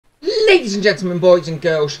Ladies and gentlemen, boys and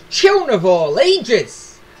girls, children of all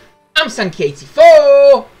ages, I'm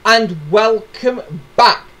Sanky84 and welcome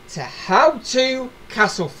back to How To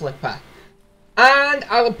Castle Flipper. And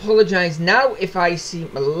I'll apologise now if I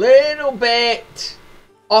seem a little bit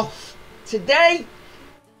off today.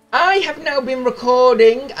 I have now been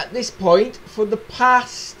recording at this point for the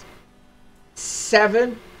past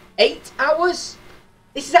 7-8 hours.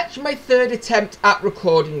 This is actually my third attempt at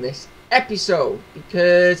recording this episode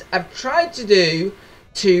because I've tried to do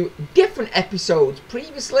 2 different episodes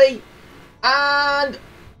previously and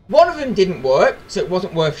one of them didn't work, so it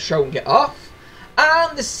wasn't worth showing it off,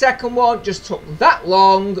 and the second one just took that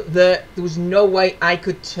long that there was no way I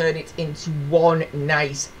could turn it into one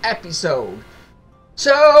nice episode.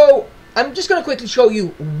 So I'm just going to quickly show you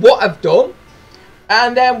what I've done,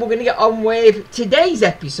 and then we're going to get on with today's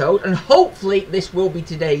episode, and hopefully this will be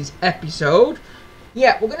today's episode.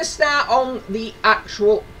 Yeah, we're going to start on the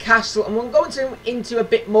actual castle, and we're going to go into a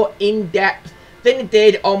bit more in-depth than I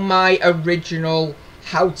did on my original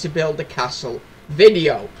How to Build a Castle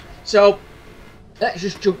video. So, let's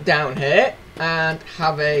just jump down here and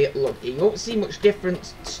have a look. You won't see much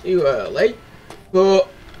difference too early, but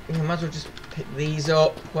you might as well just pick these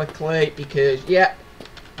up quickly because, yeah,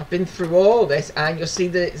 I've been through all this, and you'll see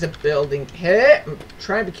that there's a building here. I'm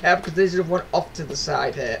trying to be careful because there's one off to the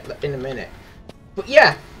side here in a minute. But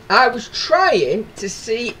yeah, I was trying to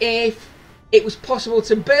see if it was possible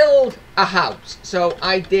to build a house. So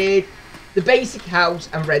I did the basic house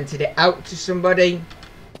and rented it out to somebody,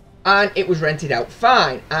 and it was rented out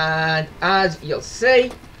fine. And as you'll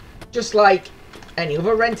see, just like any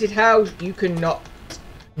other rented house, you cannot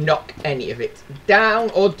knock any of it down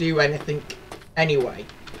or do anything anyway.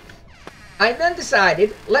 I then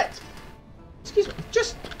decided,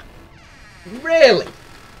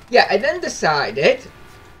 I then decided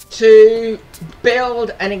to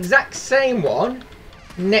build an exact same one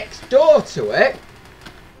next door to it.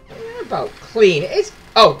 About clean it is.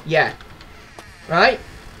 Oh yeah, right.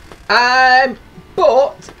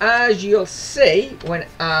 But as you'll see when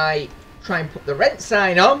I try and put the rent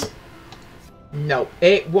sign on, no,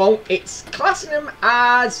 it won't. It's classing them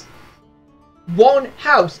as one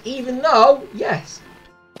house, even though yes,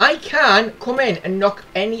 I can come in and knock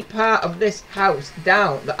any part of this house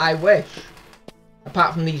down that I wish.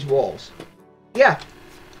 Apart from these walls. Yeah.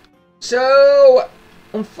 So,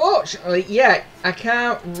 unfortunately, yeah, I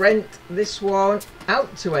can't rent this one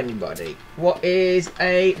out to anybody. What is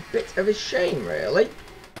a bit of a shame, really.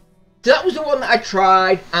 So that was the one that I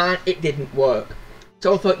tried and it didn't work.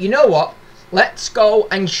 So I thought, you know what? Let's go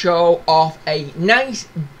and show off a nice,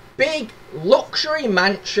 big, luxury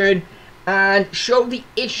mansion and show the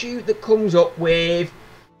issue that comes up with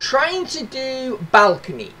trying to do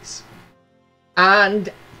balconies. And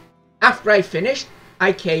after I finished,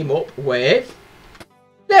 I came up with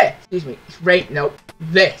this. Excuse me, it's right, no,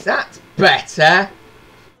 this, that's better.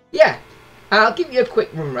 Yeah, I'll give you a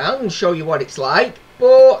quick run round and show you what it's like.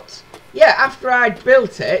 But yeah, after I'd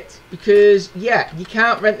built it, because yeah, you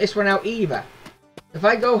can't rent this one out either. If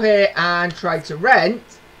I go here and try to rent,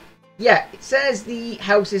 yeah, it says the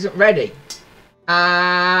house isn't ready.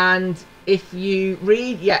 And if you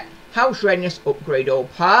read, yeah, house readiness, upgrade all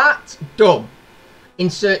parts, done.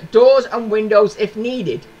 Insert doors and windows if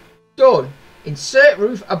needed, done. Insert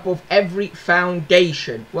roof above every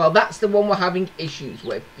foundation. Well, that's the one we're having issues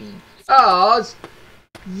with because,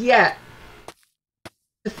 yeah,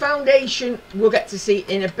 the foundation we'll get to see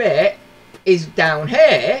in a bit is down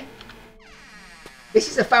here. This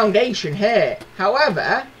is a foundation here.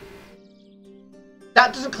 However,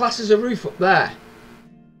 that doesn't class as a roof up there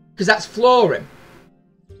because that's flooring.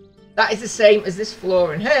 That is the same as this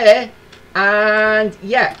flooring here, and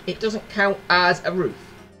yeah, it doesn't count as a roof.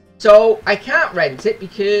 So I can't rent it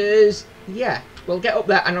because yeah, we'll get up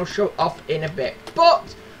there and I'll show it off in a bit.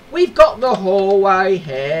 But we've got the hallway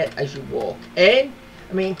here as you walk in.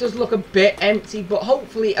 I mean, it does look a bit empty, but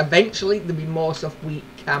hopefully eventually there'll be more stuff we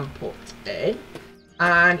can put in.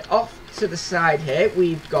 And off to the side here,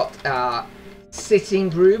 we've got our sitting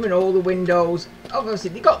room and all the windows. Obviously,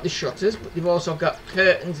 they've got the shutters, but they've also got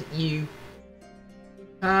curtains that you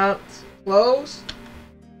can't close.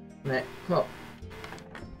 Come on.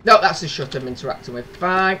 No, that's the shutter I'm interacting with.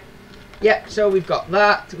 Fine. Yep, so we've got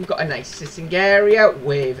that. We've got a nice sitting area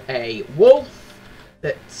with a wolf.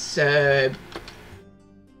 That's, I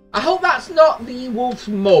hope that's not the wolf's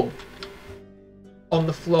mum on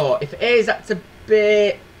the floor. If it is, that's a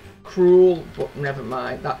bit cruel, but never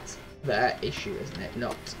mind. That's their issue, isn't it?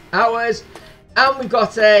 Not ours. And we've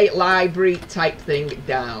got a library type thing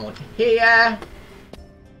down here.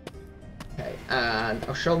 Okay, and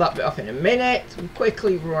I'll show that bit off in a minute. We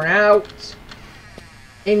quickly run out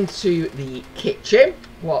into the kitchen.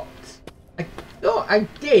 What I thought I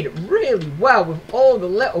did really well with all the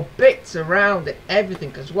little bits around and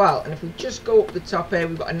everything as well. And if we just go up the top here,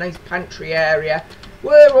 we've got a nice pantry area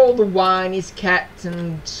where all the wine is kept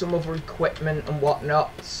and some other equipment and whatnot.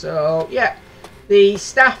 So yeah, the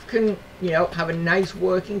staff can, you know, have a nice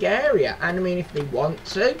working area. And I mean, if they want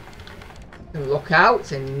to, look out,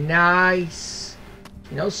 it's a nice,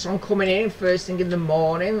 you know, sun coming in first thing in the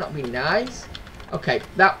morning. That'll be nice. Okay,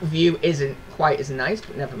 that view isn't quite as nice,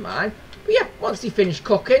 but never mind. But yeah, once they finish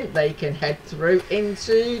cooking, they can head through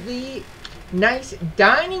into the nice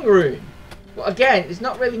dining room. But again, there's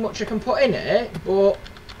not really much I can put in it, but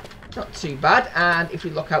not too bad. And if we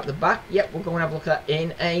look out the back, yep, we'll go and have a look at that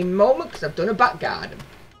in a moment, because I've done a back garden.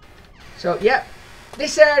 So yeah,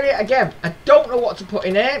 this area, again, I don't know what to put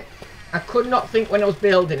in here. I could not think when I was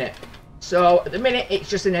building it. So at the minute, it's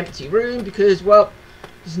just an empty room because, well,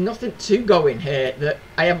 there's nothing to go in here that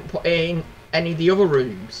I haven't put in any of the other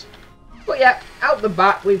rooms. But yeah, out the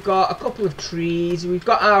back, we've got a couple of trees. We've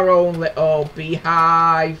got our own little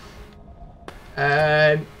beehive.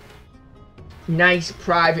 Nice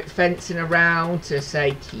private fencing around to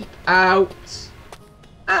say keep out.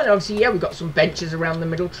 And obviously, yeah, we've got some benches around the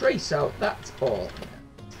middle tree. So that's all.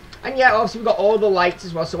 And yeah, obviously we've got all the lights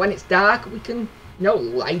as well, so when it's dark, we can, you know,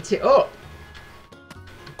 light it up.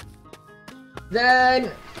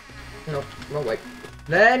 Then, no, wrong way.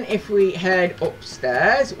 Then if we head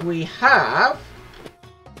upstairs, we have,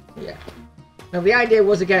 yeah. Now the idea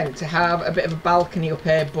was, again, to have a bit of a balcony up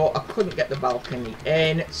here, but I couldn't get the balcony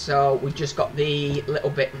in, so we just got the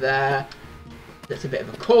little bit there that's a bit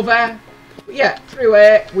of a cover. But yeah, through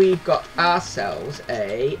here, we've got ourselves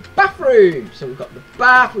a bathroom. So we've got the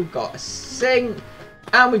bath, we've got a sink,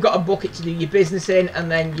 and we've got a bucket to do your business in, and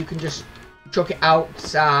then you can just chuck it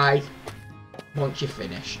outside once you're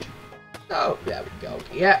finished. So, there we go.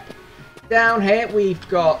 Yeah. Down here, we've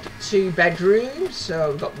got 2 bedrooms.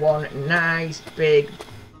 So, we've got one nice big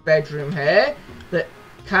bedroom here that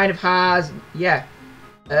kind of has, yeah,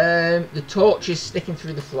 the torches sticking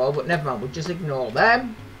through the floor, but never mind, we'll just ignore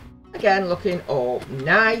them. Again, looking all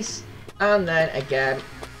nice. And then again,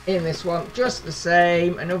 in this one, just the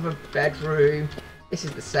same. Another bedroom. This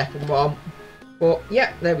is the second one. But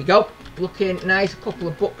yeah, there we go. Looking nice. A couple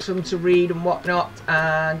of books for them to read and whatnot.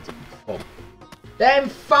 And fun. Then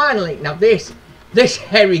finally, now this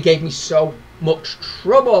area gave me so much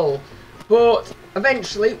trouble. But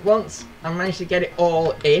eventually, once I managed to get it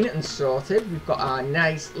all in and sorted, we've got our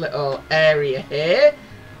nice little area here.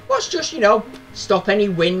 Let's just, you know, stop any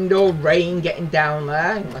wind or rain getting down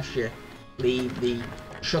there, unless you leave the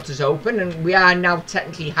shutters open. And we are now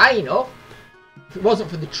technically high enough. If it wasn't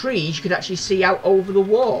for the trees, you could actually see out over the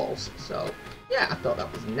walls. So, yeah, I thought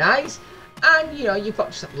that was nice. And, you know, you've got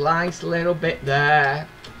just a nice little bit there,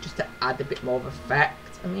 just to add a bit more of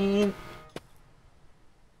effect. I mean,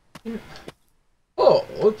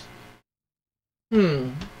 but,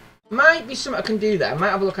 might be something I can do there. I might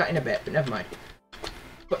have a look at it in a bit, but never mind.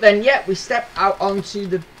 But then, yeah, we step out onto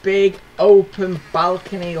the big open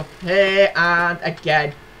balcony up here. And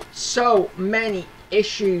again, so many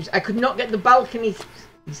issues. I could not get the balcony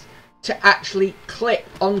to actually clip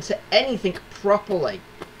onto anything properly.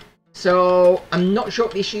 So, I'm not sure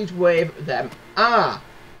what the issues with them are.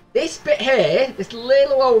 This bit here, this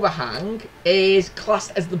little overhang, is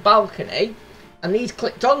classed as the balcony. And these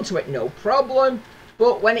clipped onto it, no problem.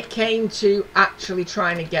 But when it came to actually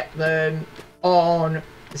trying to get them on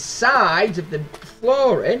the sides of the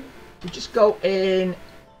flooring, we just go in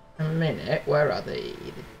a minute. Where are they?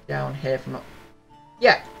 Down here from up.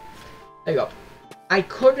 Yeah, there you go. I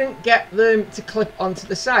couldn't get them to clip onto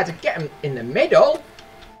the sides. I could get them in the middle,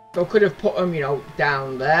 so I could have put them, you know,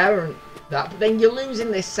 down there and that. But then you're losing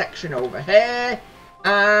this section over here,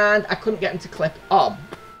 and I couldn't get them to clip on.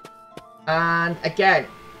 And again,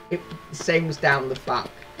 the same was down the back.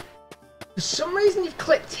 For some reason, you've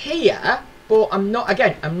clipped here. But I'm not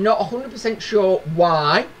 100% sure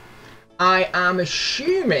why. I am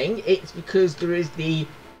assuming it's because there is the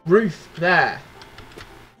roof there.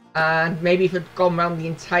 And maybe if I'd gone around the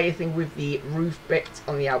entire thing with the roof bit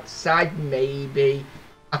on the outside, maybe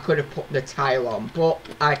I could have put the tile on. But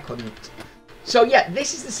I couldn't. So yeah,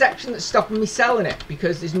 this is the section that's stopping me selling it,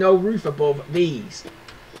 because there's no roof above these.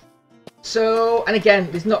 So, and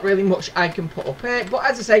again, there's not really much I can put up here. But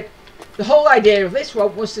as I say, the whole idea of this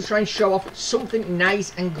one was to try and show off something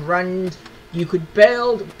nice and grand you could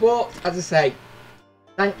build. But, as I say,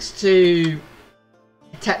 thanks to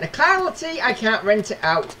technicality, I can't rent it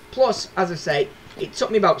out. Plus, as I say, it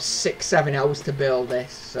took me about 6-7 hours to build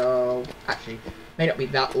this, so actually may not be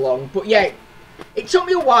that long, but yeah, it took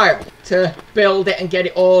me a while to build it and get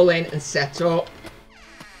it all in and set up.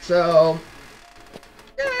 So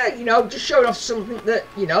yeah, you know, just showing off something that,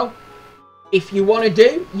 you know, if you want to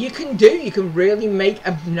do, you can do. You can really make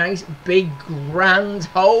a nice big grand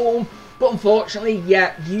home, but unfortunately,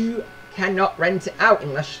 yeah, you cannot rent it out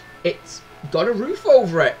unless it's got a roof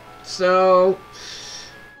over it. So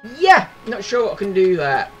yeah, not sure what I can do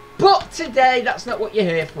there. But today, that's not what you're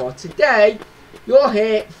here for. Today, you're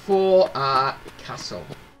here for our castle.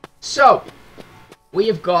 So we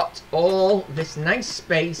have got all this nice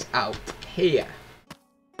space out here.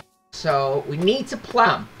 So we need to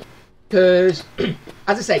plan. Because,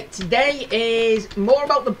 as I say, today is more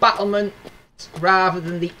about the battlements rather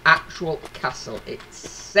than the actual castle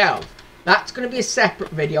itself. That's going to be a separate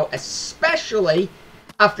video, especially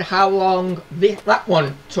after how long that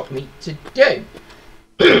one took me to do.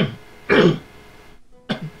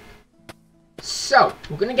 So,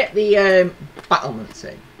 we're going to get the battlements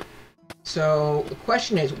in. So, the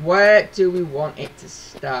question is, where do we want it to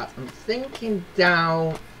start? I'm thinking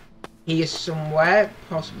down here somewhere,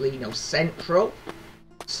 possibly, you know, central.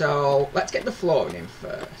 So let's get the flooring in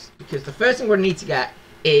first, because the first thing we're going to need to get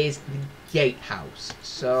is the gatehouse.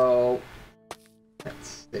 So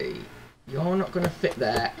let's see, you're not going to fit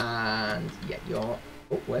there, and yeah, you're,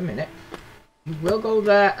 oh wait a minute, you will go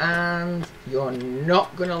there, and you're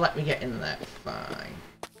not going to let me get in there. Fine.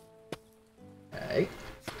 Okay,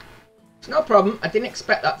 it's no problem. I didn't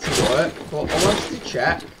expect that to work, but I wanted to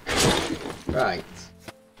check. Right.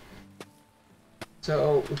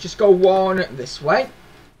 So we'll just go one this way,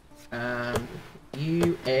 and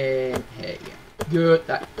you in here. Yeah. Good,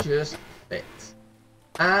 that just fits.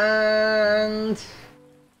 And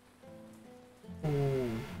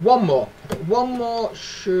one more. One more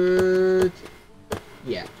should.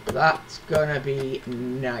 Yeah, that's gonna be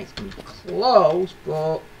nice. Gonna be close,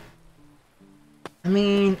 but I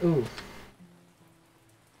mean, oof.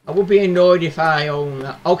 I would be annoyed if I own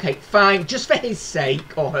that. Okay, fine. Just for his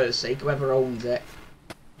sake, or her sake, whoever owns it.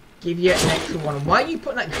 Give you an extra one. And why are you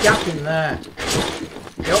putting that gap in there?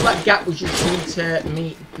 You know, that gap was just due to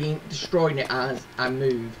me destroying it as I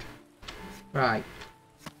moved. Right.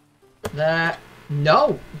 There.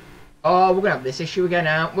 No. Oh, we're going to have this issue again,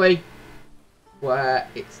 aren't we? Where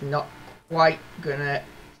it's not quite going to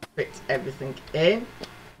fit everything in.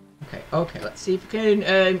 Okay, okay. Let's see if we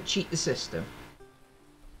can cheat the system.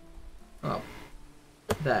 Oh,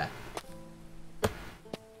 there.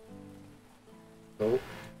 Oh,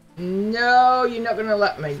 no, you're not going to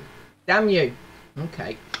let me. Damn you.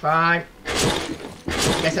 Okay, fine.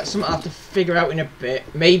 Guess that's something I'll have to figure out in a bit.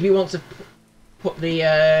 Maybe want to put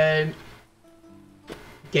the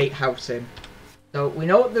gatehouse in. So we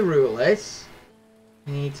know what the rule is.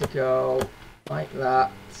 We need to go like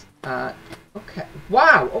that. Okay.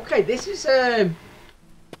 Wow. Okay, this is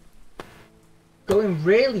going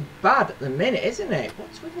really bad at the minute, isn't it?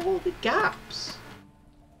 What's with all the gaps?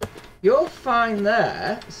 You're fine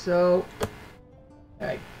there, so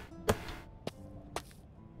okay.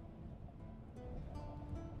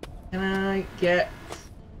 Can I get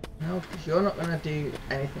no? Because you're not going to do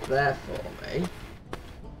anything there for me.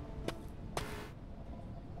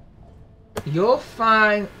 You're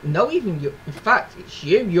fine. No, even you. In fact, it's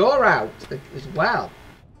you. You're out as well.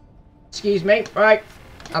 Excuse me. Right.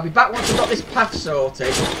 I'll be back once I've got this path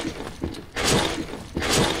sorted.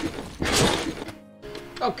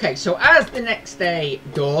 Okay, so as the next day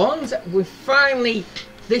dawns, we finally,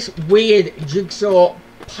 this weird jigsaw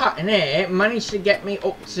pattern here managed to get me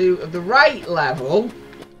up to the right level.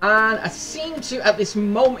 And I seem to, at this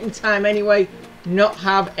moment in time anyway, not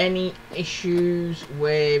have any issues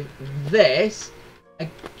with this. I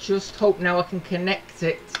just hope now I can connect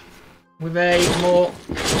it with a more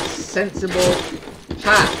sensible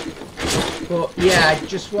path. But yeah, I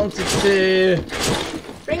just wanted to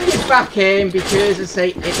bring this back in because, as I say,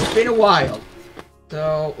 it's been a while.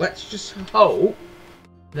 So let's just hope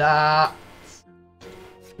that,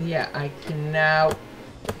 yeah, I can now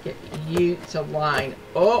get you to line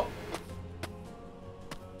up.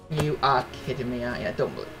 You are kidding me, aren't you? I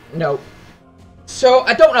don't believe. No. So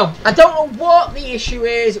I don't know. I don't know what the issue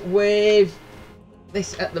is with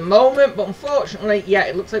this at the moment, but unfortunately, yeah,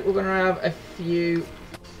 it looks like we're going to have a few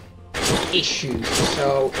issues.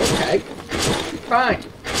 So, okay, fine.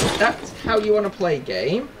 That's how you want to play a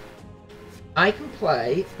game. I can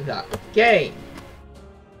play that game.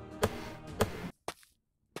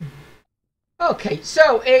 Okay,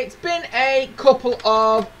 so it's been a couple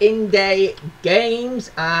of in-day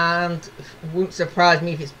games, and it wouldn't surprise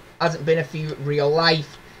me if it hasn't been a few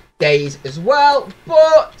real-life days as well.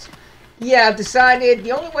 But yeah, I've decided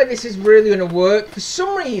the only way this is really going to work, for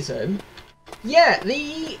some reason, yeah,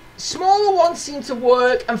 the smaller ones seem to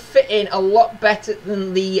work and fit in a lot better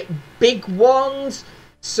than the big ones.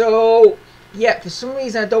 So yeah, for some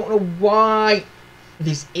reason I don't know why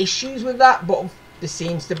there's issues with that, but there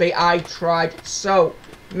seems to be. I tried so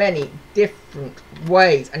many different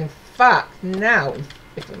ways, and in fact now,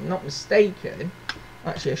 if I'm not mistaken,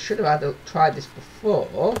 actually I should have tried this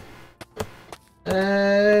before.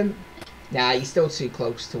 Nah, you're still too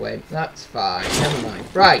close to him. That's fine. Never mind.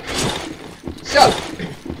 Right. So,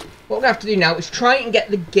 what we have to do now is try and get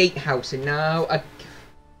the gatehouse in. Now,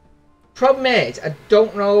 problem is, I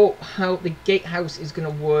don't know how the gatehouse is going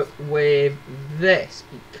to work with this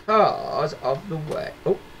because of the way.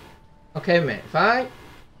 Oh, okay, a minute. If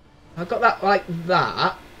I've got that like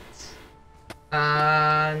that,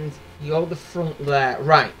 and you're the front there,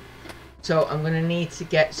 right? So I'm going to need to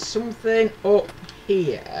get something up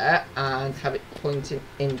here and have it pointing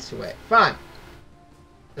into it. Fine.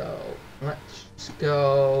 So let's just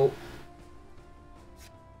go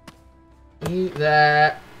you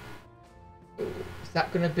there. Ooh, is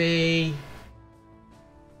that going to be?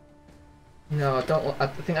 No, I don't. I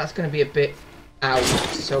think that's going to be a bit out.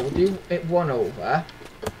 So we'll do it one over,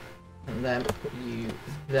 and then put you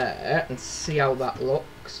there and see how that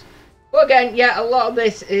looks. But again, yeah, a lot of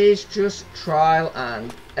this is just trial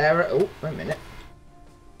and error. Oh, wait a minute.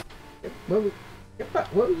 Get back.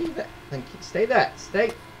 Where were you there? Thank you. Stay there.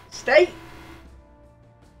 Stay.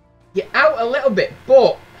 You're out a little bit,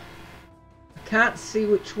 but I can't see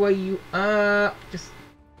which way you are. Just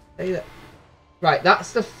stay there. Right,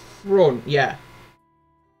 that's the front. Yeah.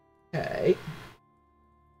 Okay.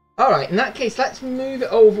 Alright, in that case, let's move it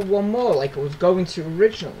over one more like I was going to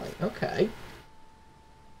originally. Okay.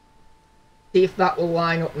 See if that will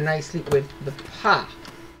line up nicely with the path.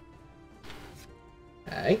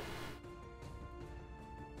 Okay.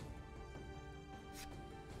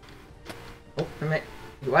 Oh, a minute.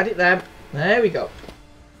 You had it there. There we go.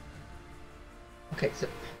 Okay, so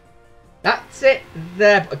that's it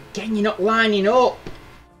there. But again, you're not lining up.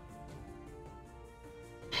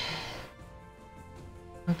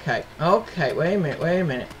 Okay, wait a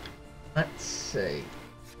minute. Let's see.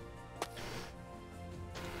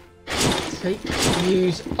 Take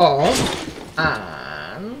views off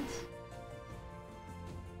and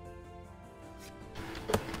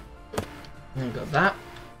got that.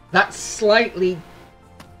 That's slightly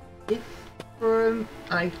different.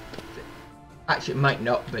 Actually, it might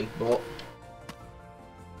not be, but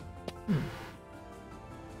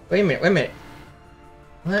wait a minute.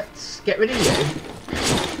 Let's get rid of you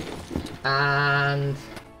and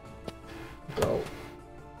go.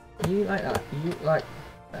 You like that. You like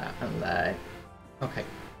that, and then okay.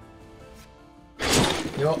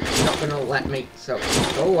 You're not gonna let me, so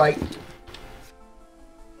go away.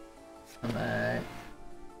 And then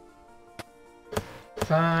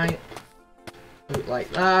fine. Do it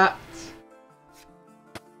like that.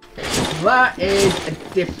 Okay, so that is a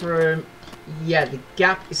different. Yeah, the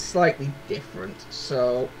gap is slightly different.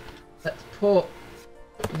 So let's put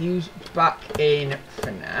you back in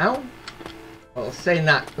for now. Well, saying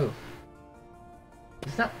that. Oh.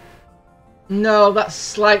 Is that? No, that's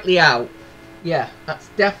slightly out. Yeah, that's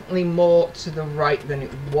definitely more to the right than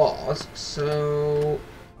it was. So,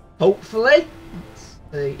 hopefully. Let's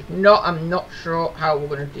see. If not, I'm not sure how we're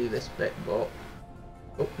going to do this bit, but...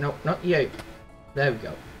 Oh, no, not you. There we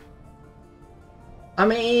go. I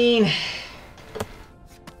mean...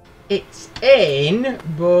 It's in,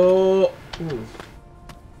 but... Ooh.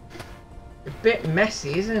 A bit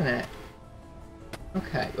messy, isn't it?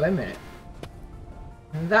 Okay, wait a minute.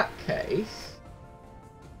 In that case,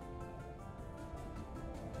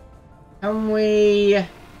 can we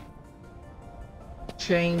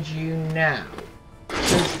change you now?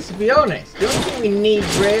 Because to be honest, the only thing we need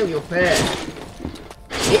really up here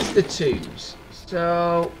is the twos.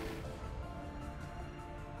 So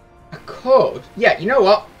I could, yeah, you know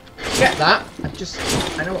what? Get that.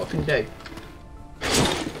 I know what I can do.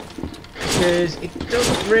 Because it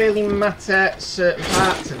doesn't really matter certain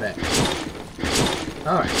parts of it.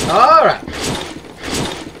 Alright.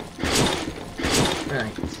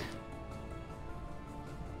 Right.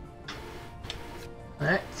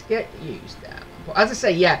 Let's get used down. But as I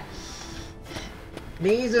say, yeah.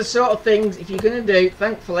 These are the sort of things, if you're going to do,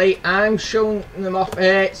 thankfully, I'm showing them off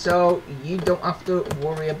here, so you don't have to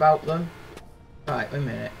worry about them. Right, wait a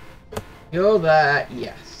minute. You're there,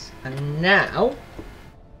 yes. And now,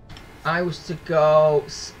 I was to go...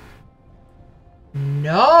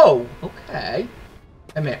 No! Okay.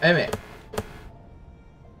 A minute.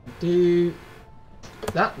 Do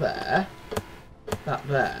that there. That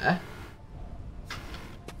there.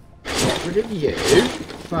 Get rid of you.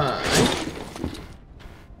 Fine.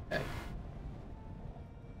 Okay.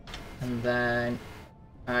 And then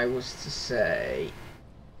I was to say...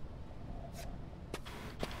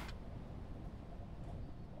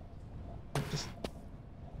 Just,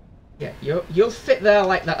 yeah, you'll fit there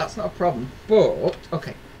like that. That's not a problem. But,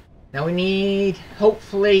 okay. Now we need...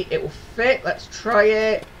 Hopefully it will fit. Let's try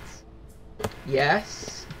it.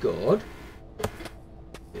 Yes. Good.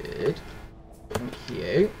 Good. Thank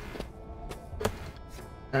you.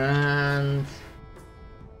 And...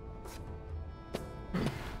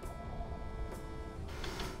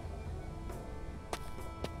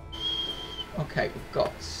 Okay, we've got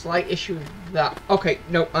a slight issue with that. Okay,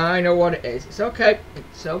 no, I know what it is. It's okay.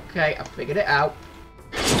 It's okay. I figured it out.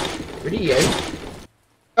 Get rid of you.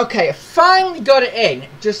 Okay, I finally got it in,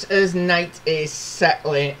 just as night is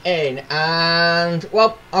settling in. And,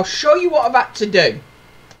 well, I'll show you what I've had to do.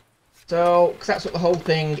 So, because that's what the whole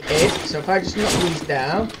thing is. So if I just knock these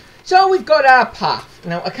down. So we've got our path.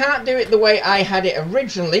 Now, I can't do it the way I had it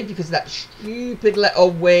originally, because of that stupid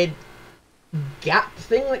little weird gap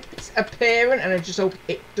thing that's appearing, and I just hope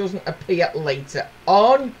it doesn't appear later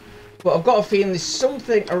on. But I've got a feeling there's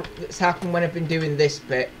something that's happened when I've been doing this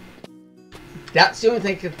bit. That's the only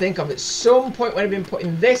thing I can think of. At some point when I've been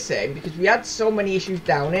putting this in, because we had so many issues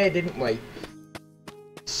down here, didn't we?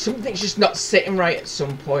 Something's just not sitting right at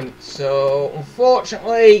some point. So,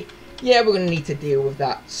 unfortunately, yeah, we're going to need to deal with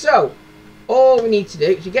that. So, all we need to do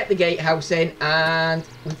is we get the gatehouse in and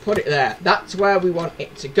we put it there. That's where we want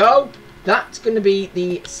it to go. That's going to be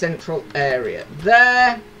the central area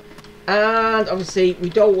there. And obviously, we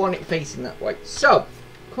don't want it facing that way. So,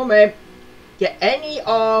 come in. Get any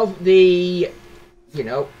of the, you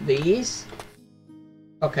know, these.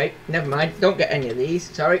 Okay, never mind. Don't get any of these.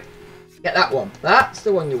 Sorry. Get that one. That's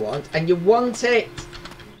the one you want. And you want it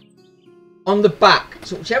on the back.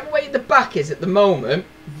 So whichever way the back is at the moment,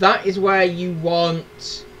 that is where you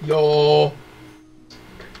want your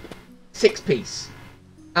 6-piece.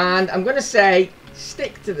 And I'm going to say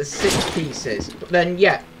stick to the 6 pieces. But then,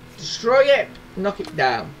 yeah, destroy it, knock it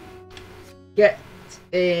down. Get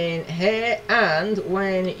in here, and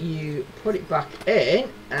when you put it back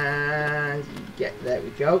in, and you get, there we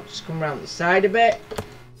go, just come around the side a bit.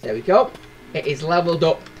 There we go. It is leveled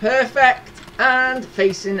up perfect and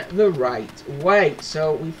facing the right way.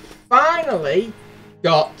 So we finally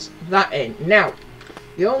got that in. Now,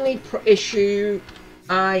 the only issue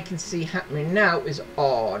I can see happening now is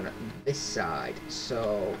on this side.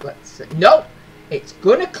 So let's see. Nope, it's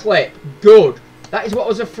gonna clip. Good. That is what I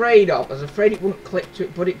was afraid of. I was afraid it wouldn't clip to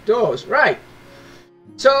it, but it does. Right.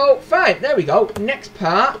 So fine. There we go. Next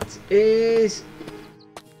part is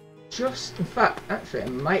just, in fact, actually, I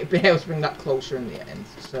might be able to bring that closer in the end.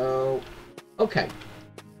 So, okay.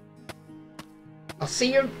 I'll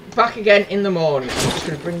see you back again in the morning. I'm just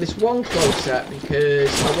going to bring this one closer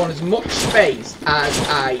because I want as much space as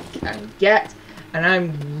I can get. And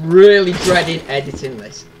I'm really dreading editing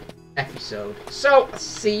this episode. So, I'll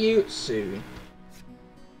see you soon.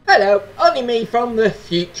 Hello, only me from the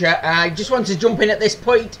future. I just want to jump in at this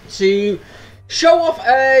point to show off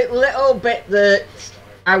a little bit that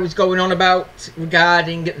I was going on about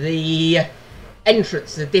regarding the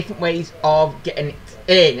entrance, the different ways of getting it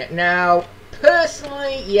in. Now,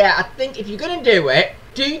 personally, yeah, I think if you're going to do it,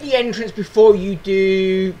 do the entrance before you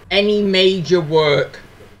do any major work.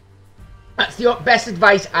 That's the best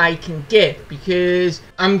advice I can give, because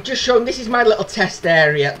I'm just showing, this is my little test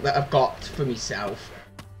area that I've got for myself.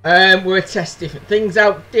 Where I test different things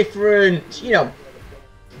out, different, you know,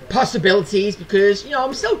 possibilities, because, you know,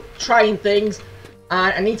 I'm still trying things.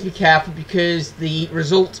 And I need to be careful because the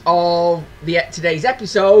result of today's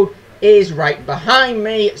episode is right behind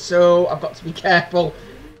me. So I've got to be careful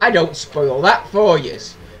I don't spoil that for you.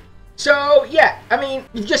 So yeah, I mean,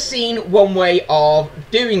 you've just seen one way of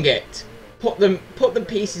doing it. Put the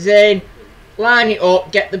pieces in, line it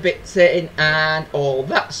up, get the bits in and all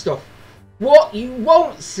that stuff. What you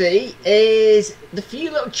won't see is the few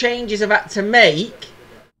little changes I've had to make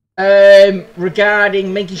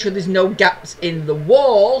regarding making sure there's no gaps in the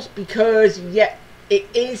walls, because yeah, it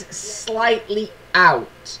is slightly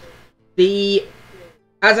out.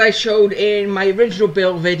 As I showed in my original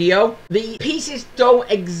build video, the pieces don't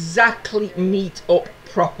exactly meet up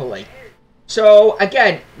properly. So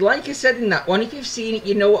again, like I said in that one, if you've seen it,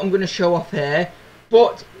 you know what I'm going to show off here.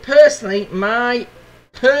 But personally, my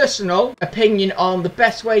personal opinion on the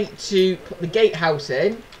best way to put the gatehouse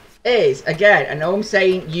in is, again, I know I'm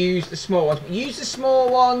saying use the small ones, but use the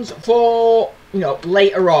small ones for, you know,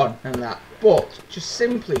 later on and that. but just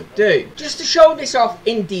simply do, just to show this off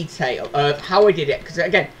in detail of how I did it, because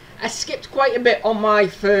again, I skipped quite a bit on my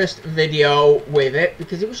first video with it,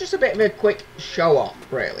 because it was just a bit of a quick show off,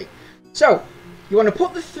 really. So, you want to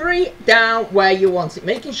put the 3 down where you want it,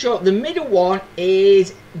 making sure the middle one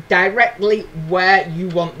is directly where you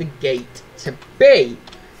want the gate to be.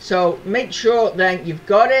 So make sure then you've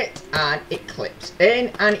got it and it clips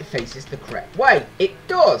in and it faces the correct way. It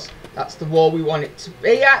does. That's the wall we want it to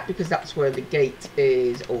be at, because that's where the gate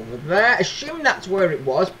is over there. Assume that's where it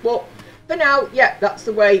was, but for now, yeah, that's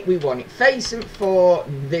the way we want it facing for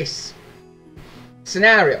this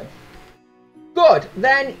scenario. Good.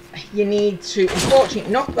 Then you need to, unfortunately,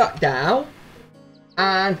 knock that down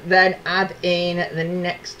and then add in the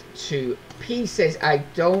next 2 pieces. I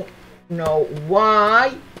don't know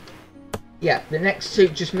why. Yeah, the next 2,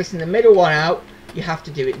 just missing the middle one out. You have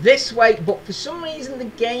to do it this way, but for some reason the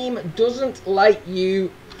game doesn't like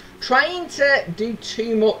you trying to do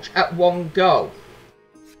too much at one go.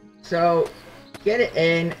 So get it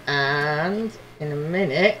in, and in a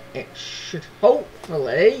minute it should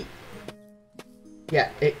hopefully, yeah,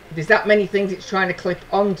 there's that many things it's trying to clip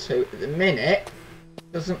onto at the minute.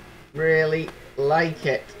 Doesn't really like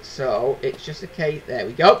it, so it's just a case, there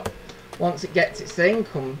we go. Once it gets its thing,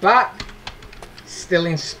 come back, still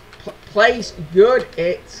in place, good,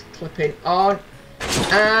 it's clipping on,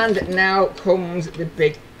 and now comes the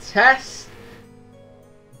big test.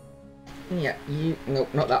 Yeah,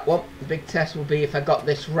 nope, not that one. The big test will be if I got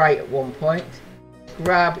this right at one point.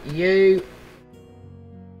 Grab you,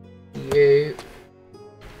 and you.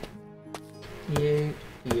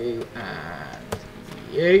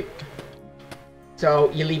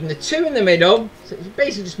 So you're leaving the 2 in the middle, so it's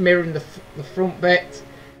basically just mirroring the front bit.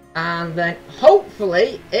 And then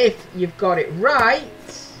hopefully, if you've got it right,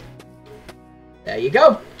 there you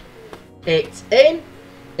go. It's in,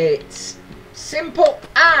 it's simple,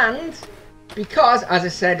 and because, as I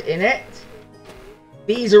said in it,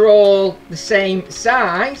 these are all the same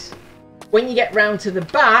size, when you get round to the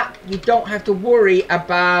back, you don't have to worry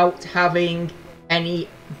about having any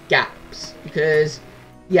gaps, because,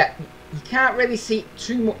 yeah, you can't really see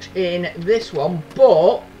too much in this one,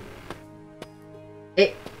 but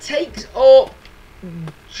it takes up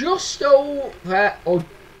just over,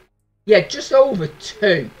 just over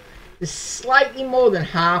 2. There's slightly more than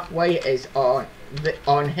halfway it is on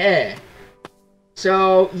here.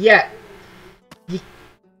 So yeah,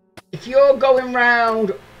 if you're going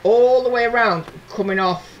round all the way around, coming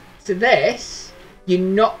off to this, you're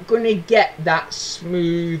not going to get that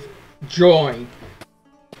smooth join.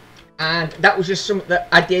 And that was just something that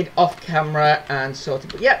I did off camera and sort of,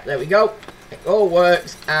 but yeah, there we go. It all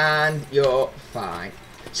works and you're fine.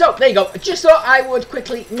 So there you go. I just thought I would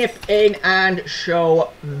quickly nip in and show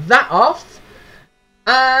that off.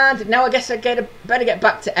 And now I guess I better get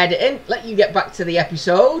back to editing. Let you get back to the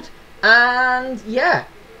episode. And yeah,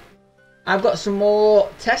 I've got some more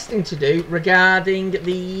testing to do regarding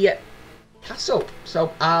the castle.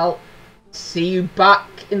 So I'll see you back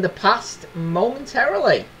in the past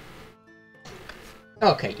momentarily.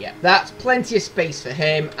 Okay, yeah, that's plenty of space for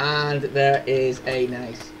him, and there is a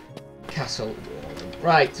nice castle wall.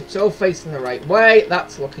 Right, so it's all facing the right way,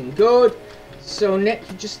 that's looking good. So next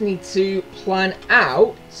you just need to plan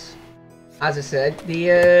out, as I said,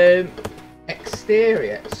 the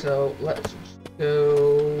exterior. So let's just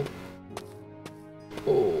go...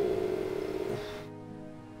 Oh.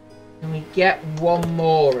 Can we get one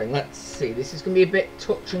more in? Let's see, this is going to be a bit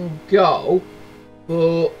touch and go,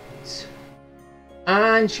 but...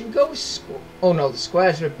 And should we go with oh no, the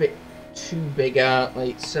squares are a bit too big, aren't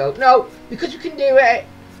they? So no, because you can do it.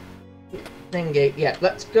 Thingy, yeah.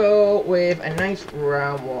 Let's go with a nice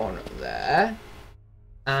round one there.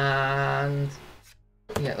 And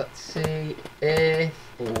yeah, let's see if.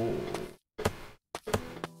 Oh,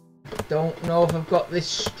 don't know if I've got this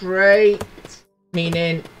straight.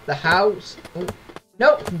 Meaning the house. Oh,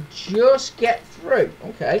 no, just get through.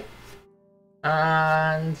 Okay.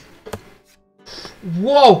 And.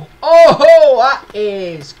 Whoa! Oh, that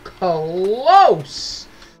is close!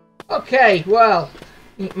 Okay, well,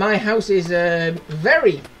 my house is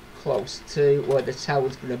very close to where the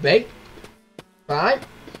tower's going to be. Fine.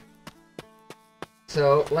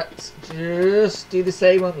 So, let's just do the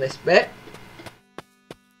same on this bit.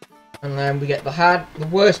 And then we get the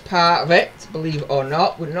worst part of it, believe it or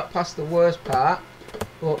not. We're not past the worst part.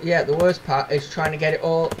 But yeah, the worst part is trying to get it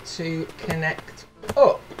all to connect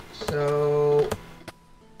up. So...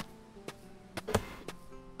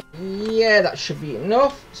 yeah, that should be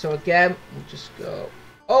enough. So again, we'll just go...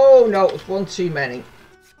 oh no, it's one too many.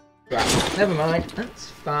 Right, never mind.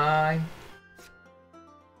 That's fine.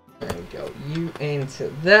 There we go. You into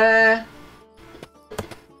there.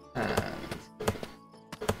 And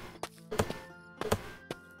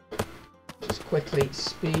just quickly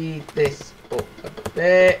speed this up a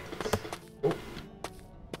bit. Oh,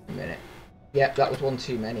 a minute. Yep, that was one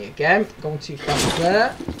too many again. Going too fast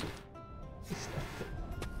there.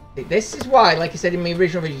 This is why, like I said in my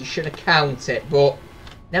original video, you should account it, but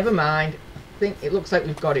never mind. I think it looks like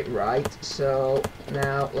we've got it right. So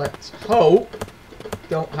now let's hope we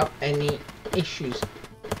don't have any issues.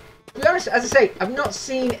 To be honest, as I say, I've not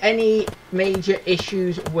seen any major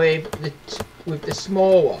issues with the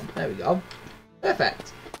small one. There we go.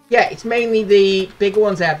 Perfect. Yeah, it's mainly the bigger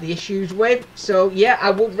ones I have the issues with. So yeah,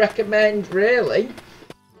 I would recommend really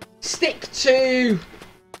stick to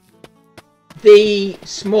the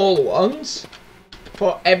smaller ones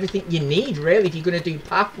for everything you need really if you're going to do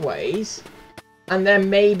pathways, and then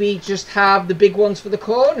maybe just have the big ones for the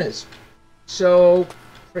corners. So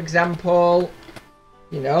for example,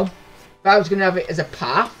 you know, if I was going to have it as a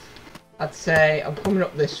path, I'd say I'm coming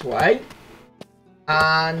up this way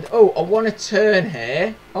and oh, I want to turn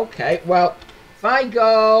here. Okay, well if I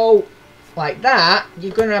go like that,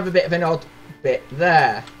 you're going to have a bit of an odd bit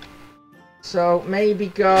there. So maybe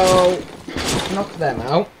go knock them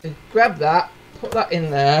out, grab that, put that in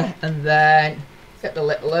there, and then get the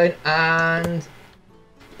little one, and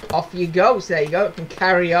off you go. So there you go. It can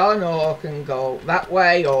carry on, or can go that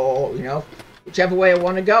way, or you know, whichever way I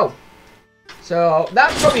want to go. So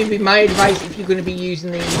that'd probably be my advice if you're going to be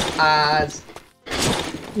using these as,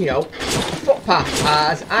 you know, a footpath,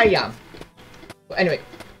 as I am. But anyway,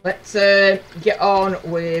 let's get on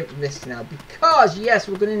with this now, because yes,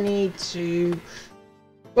 we're going to need to.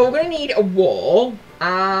 Well, we're going to need a wall,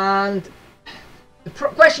 and the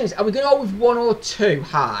question is, are we going to go with 1 or 2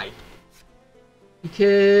 high?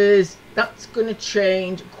 Because that's going to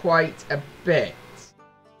change quite a bit.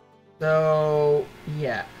 So,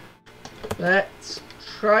 yeah. Let's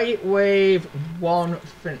try it with 1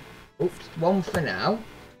 for... Oops, 1 for now.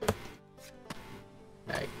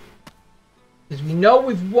 Okay. Because we know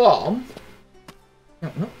with 1...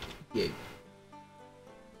 No, not you.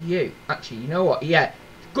 You. Actually, you know what? Yeah.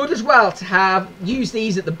 Good as well to use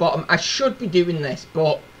these at the bottom. I should be doing this,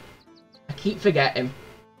 but I keep forgetting.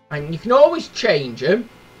 And you can always change them.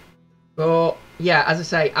 But yeah, as I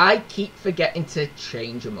say, I keep forgetting to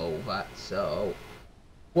change them over. So,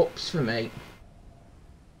 whoops for me.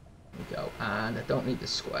 There we go. And I don't need the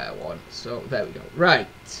square one. So, there we go.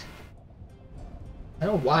 Right. I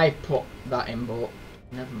don't know why I put that in, but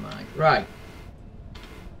never mind. Right.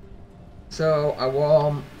 So, I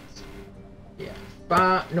want... Yeah.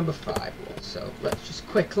 Number 5 was. So let's just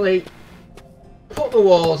quickly put the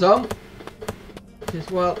walls on, because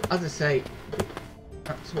well, as I say,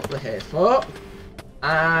 that's what they're here for.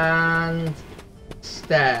 And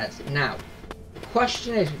stairs. Now the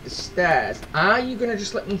question is, with the stairs, are you going to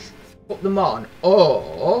just let me put them on,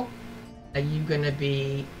 or are you going to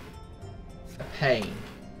be a pain?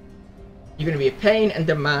 You're going to be a pain and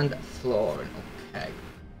demand flooring. Okay,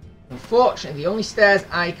 unfortunately the only stairs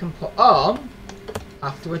I can put on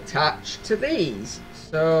have to attach to these.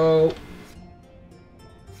 So,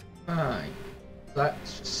 fine.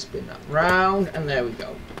 Let's just spin that round, and there we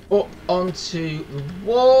go. Up onto the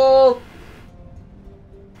wall.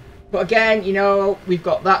 But again, you know, we've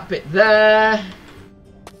got that bit there.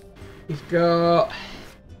 We've got...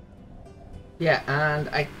 Yeah,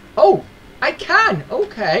 and oh, I can!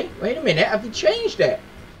 Okay, wait a minute, have you changed it?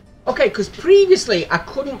 Okay, because previously I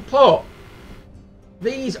couldn't put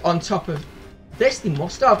these on top of this. They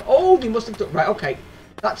must have. Oh, they must have done. Right, okay.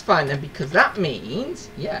 That's fine then, because that means...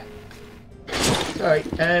 Yeah. Sorry.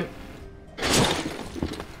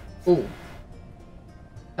 Oh.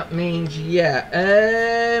 That means,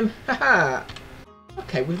 yeah. Haha.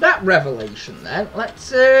 Okay, with that revelation then, let's,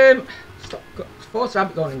 stop. Force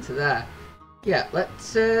rabbit going into there. Yeah,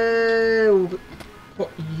 let's, put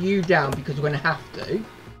you down, because we're going to have to.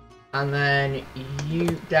 And then you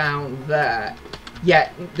down there.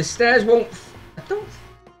 Yeah, the stairs won't... I don't...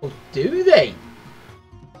 Well, do they?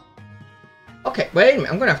 Okay, wait a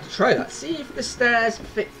minute. I'm going to have to try that. See if the stairs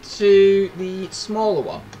fit to the smaller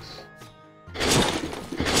ones.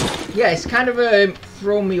 Yeah, it's kind of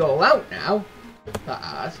thrown me all out now. That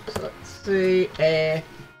has. So let's see if...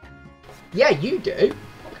 Yeah, you do.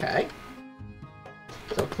 Okay.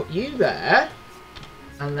 So I'll put you there.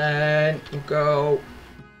 And then we'll go...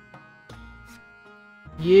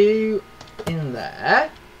 You in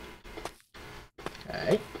there.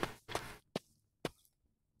 Okay.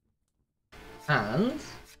 And...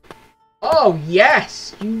 Oh,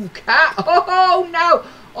 yes! You can... Oh, no!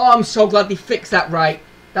 Oh, I'm so glad they fixed that right.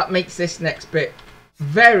 That makes this next bit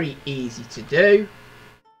Very easy to do.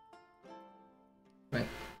 Right.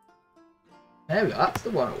 There we go. That's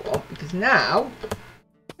the one I want. Because now,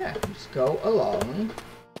 yeah, just go along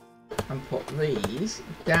and put these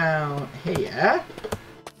down here.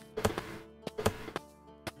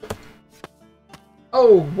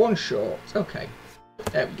 Oh, one short. Okay.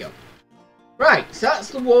 There we go. Right, so that's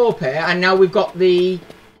the warp here. And now we've got the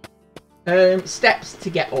steps to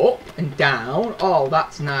get up and down. Oh,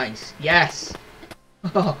 that's nice. Yes.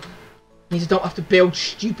 Oh, means I don't have to build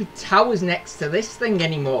stupid towers next to this thing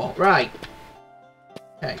anymore. Right.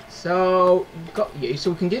 Okay, so we've got you. So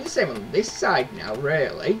we can do the same on this side now,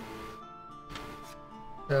 really.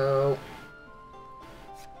 So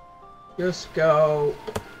just go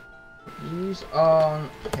use on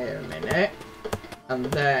here a minute, and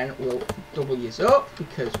then we'll double these up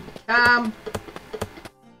because we can.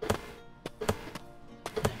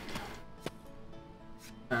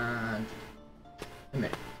 And a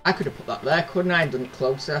minute, I could have put that there, couldn't I? And done it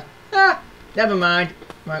closer. Ah, never mind.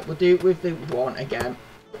 Right, we'll do it with the one again.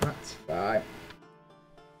 That's fine.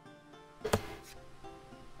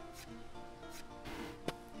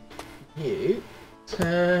 You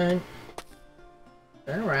turn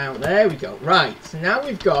around. There we go. Right, so now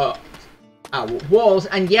we've got our walls.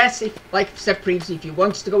 And yes, if, like I've said previously, if you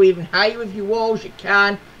wanted to go even higher with your walls, you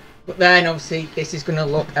can. But then, obviously, this is going to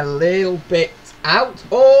look a little bit out.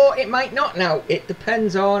 Or it might not now. It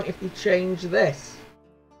depends on if you change this.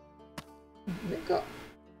 They've got...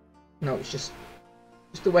 No, it's just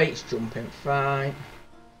the way it's jumping. Fine.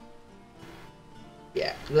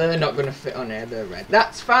 Yeah, they're not going to fit on here. They're red.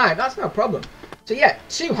 That's fine. That's no problem. So yeah,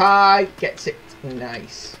 too high gets it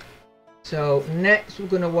nice. So next we're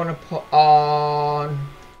going to want to put on...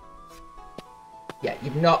 Yeah,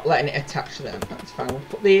 you're not letting it attach to them. That's fine. We'll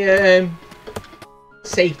put the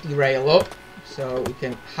safety rail up so we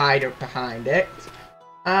can hide it behind it.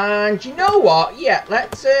 And you know what? Yeah,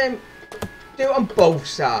 let's do it on both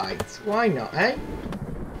sides. Why not, eh?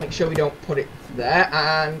 Make sure we don't put it there.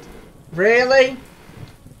 And really?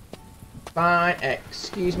 Fine.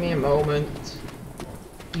 Excuse me a moment.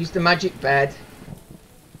 Use the magic bed.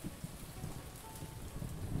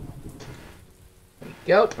 There we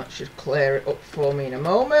go. That should clear it up for me in a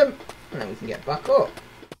moment. And then we can get back up.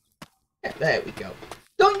 Yeah, there we go.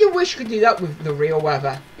 Don't you wish you could do that with the real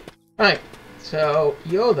weather? Right. So,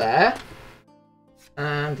 you're there.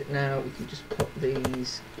 And now we can just put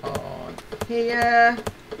these on here.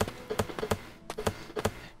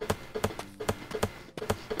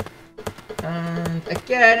 And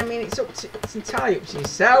again, I mean, it's entirely up to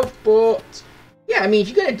yourself, but yeah, I mean, if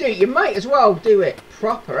you're going to do it, you might as well do it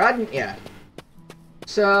proper, hadn't you?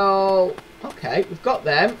 So, okay, we've got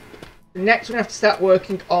them. Next, we have to start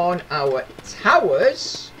working on our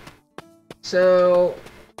towers. So,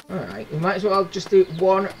 alright, we might as well just do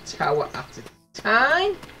one tower at a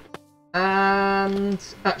time. And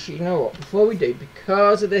actually, you know what? Before we do,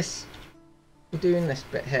 because of this, we're doing this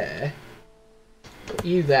bit here. Put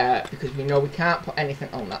you there because we know we can't put anything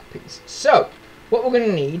on that piece. So, what we're going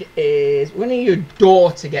to need is we're going to need a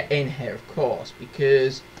door to get in here, of course,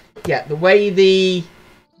 because yeah, the way the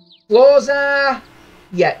floors are,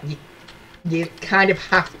 yeah, you kind of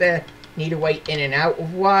have to need a way in and out,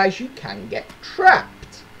 otherwise you can get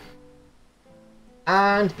trapped.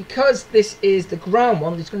 And because this is the ground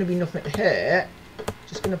one, there's going to be nothing here.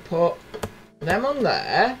 Just going to put them on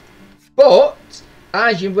there. But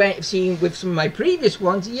as you might have seen with some of my previous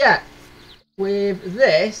ones, yeah, with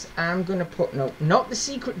this, I'm going to put, no, not the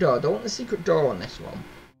secret door. I don't want the secret door on this one.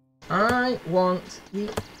 I want the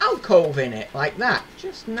alcove in it, like that.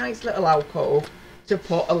 Just nice little alcove to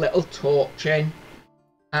put a little torch in.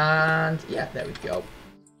 And yeah, there we go.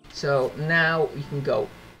 So now we can go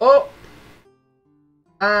up.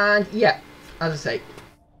 And yeah, as I say.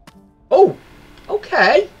 Oh,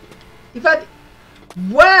 okay. You've had,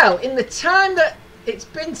 well, in the time that it's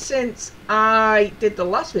been since I did the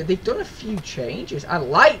last video, they've done a few changes. I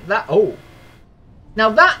like that. Oh,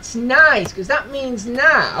 now that's nice, because that means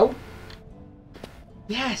now,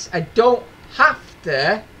 yes, I don't have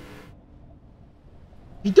to,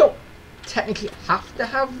 you don't technically have to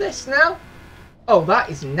have this now. Oh, that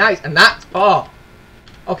is nice. And that's, oh,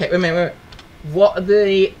 okay, wait a minute, wait a minute. What are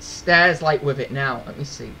the stairs like with it now? Let me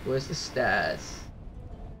see. Where's the stairs?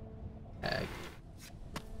 Okay.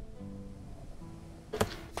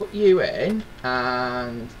 Put you in,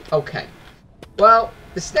 and okay. Well,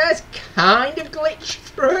 the stairs kind of glitch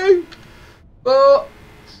through, but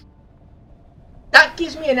that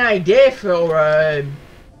gives me an idea for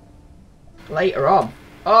later on.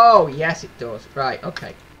 Oh, yes, it does. Right,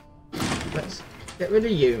 okay. Let's get rid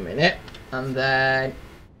of you a minute, and then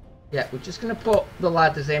Yeah, we're just going to put the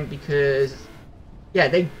ladders in because, yeah,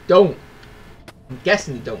 they don't. I'm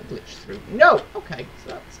guessing they don't glitch through. No! Okay,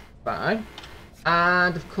 so that's fine.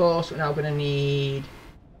 And, of course, we're now going to need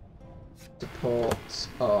supports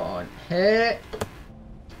on here.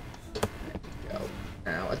 There we go.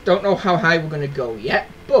 Now, I don't know how high we're going to go yet,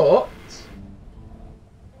 but...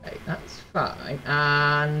 Okay, that's fine.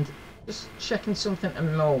 And just checking something a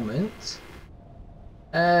moment.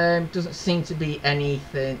 Doesn't seem to be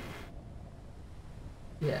anything.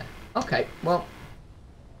 Yeah. Okay, well.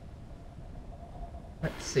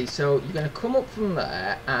 Let's see. So you're going to come up from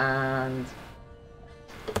there and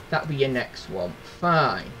that'll be your next one.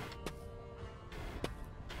 Fine.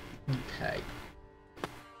 Okay.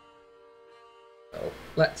 So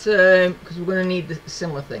let's, because we're going to need the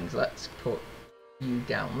similar things. Let's put you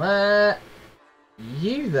down there.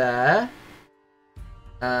 You there.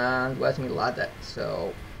 And where's my ladder?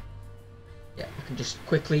 So, yeah, we can just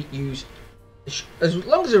quickly use, as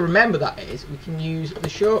long as I remember that is, we can use the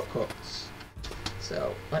shortcuts.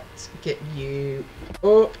 So, let's get you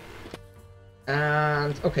up.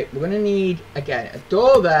 And, okay, we're going to need, again, a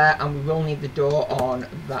door there, and we will need the door on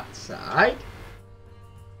that side.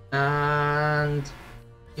 And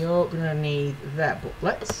you're going to need there. But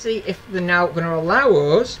let's see if they're now going to allow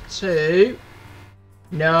us to...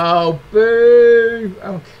 No, boo!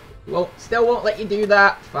 Okay, well, still won't let you do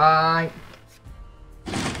that. Fine.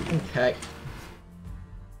 Okay.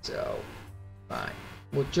 So, fine.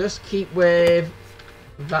 We'll just keep with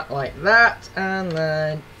that like that, and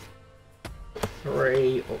then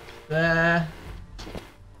 3 up there.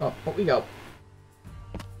 Oh, up we go.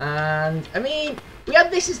 And, I mean, we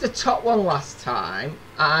had this as the top one last time,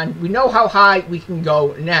 and we know how high we can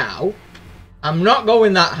go now. I'm not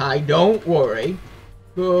going that high, don't worry.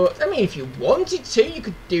 But, I mean, if you wanted to, you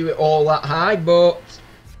could do it all that high, but,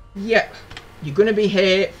 yeah, you're going to be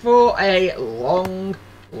here for a long,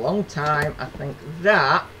 long time. I think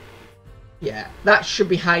that, yeah, that should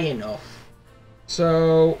be high enough.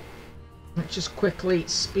 So, let's just quickly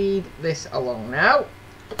speed this along now,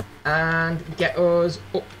 and get us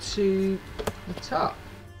up to the top.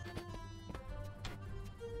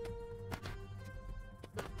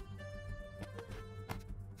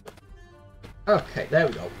 Okay, there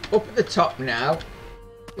we go. Up at the top now.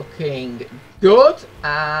 Looking good.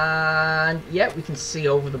 And yeah, we can see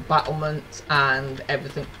over the battlements and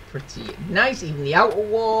everything pretty nice. Even the outer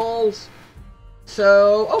walls.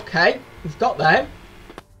 So, okay. We've got them.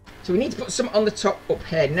 So we need to put some on the top up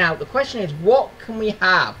here. Now, the question is, what can we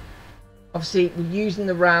have? Obviously, we're using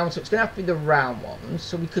the round, so it's going to have to be the round ones.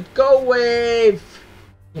 So we could go with,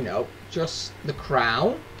 you know, just the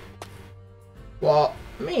crown. What?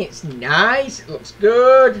 I mean, it's nice, it looks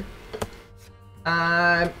good,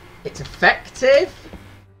 it's effective,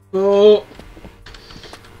 but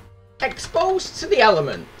exposed to the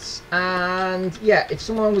elements. And yeah, if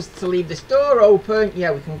someone was to leave this door open,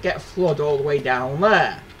 yeah, we can get a flood all the way down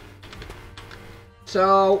there.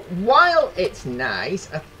 So while it's nice,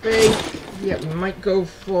 I think, yeah, we might go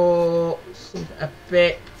for something a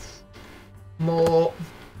bit more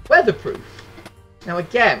weatherproof. Now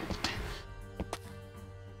again,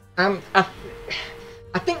 I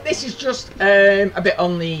think this is just a bit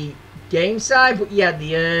on the game side, but yeah,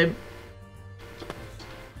 the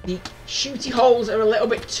shooty holes are a little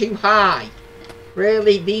bit too high.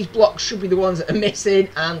 Really, these blocks should be the ones that are missing,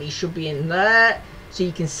 and these should be in there, so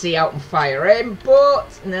you can see out and fire in,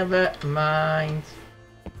 but never mind.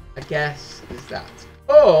 I guess is that.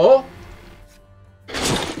 Or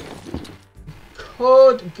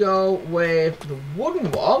could go with the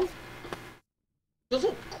wooden one.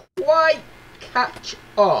 Doesn't quite catch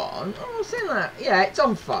on. Oh, I'm saying that. Yeah, it's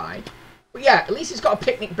on fine. But yeah, at least it's got a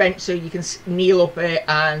picnic bench so you can kneel up it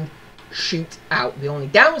and shoot out. The only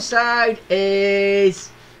downside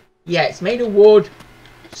is, yeah, it's made of wood.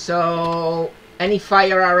 So any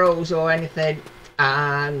fire arrows or anything,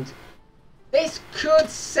 and this could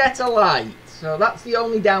set alight. So that's the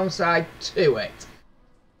only downside to it.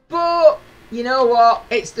 But you know what?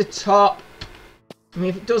 It's the top. I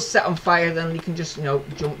mean, if it does set on fire, then you can just, you know,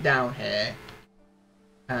 jump down here.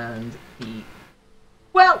 And be...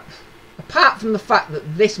 Well, apart from the fact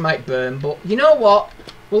that this might burn, but you know what?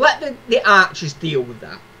 We'll let the archers deal with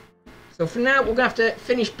that. So for now, we're going to have to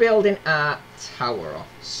finish building our tower off.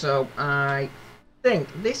 So I think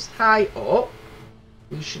this high up,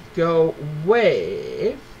 we should go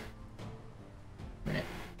with... A minute.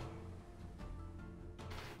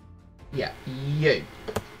 Yeah, you.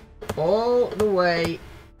 All the way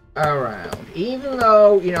around, even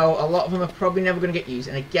though, you know, a lot of them are probably never going to get used,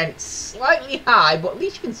 and again, it's slightly high, but at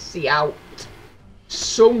least you can see out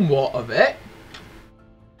somewhat of it.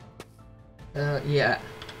 Yeah.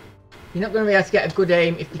 You're not going to be able to get a good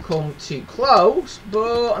aim if you come too close,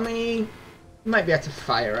 but, I mean, you might be able to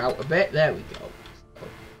fire out a bit. There we go. So,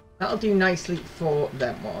 that'll do nicely for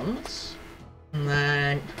them ones. And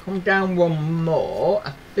then, come down one more.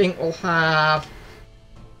 I think we'll have...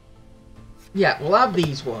 Yeah, we'll have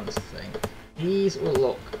these ones, I think. These will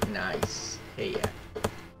look nice here.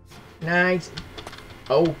 Nice,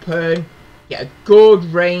 open, get a good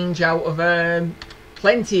range out of them.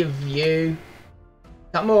 Plenty of view.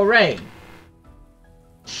 Is that more rain?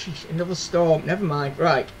 Sheesh, another storm. Never mind.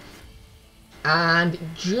 Right. And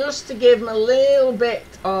just to give them a little bit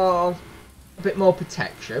of... a bit more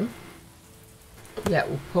protection. Yeah,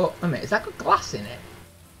 we'll put... a minute, has that got glass in it?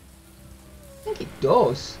 I think it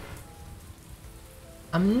does.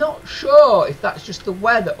 I'm not sure if that's just the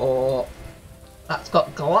weather or that's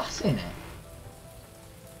got glass in it.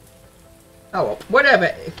 Oh well,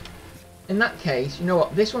 whatever. If, in that case, you know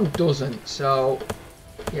what? This one doesn't, so...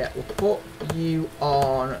 yeah, we'll put you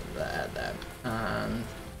on there then. And...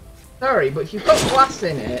 sorry, but if you've got glass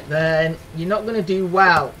in it, then you're not going to do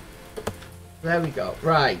well. There we go.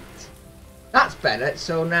 Right. That's better.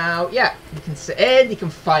 So now, yeah, you can sit in, you can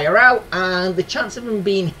fire out, and the chance of them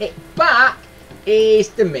being hit back is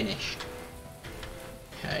diminished.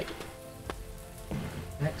 Okay.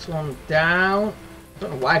 Next one down. I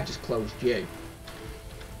don't know why I've just closed you.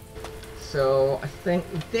 So I think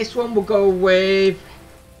this one will go with...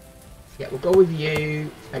 yeah, we'll go with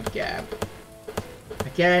you again.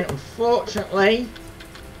 Again, unfortunately,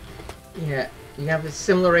 yeah, you have a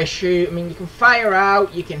similar issue. I mean, you can fire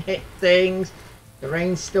out, you can hit things. The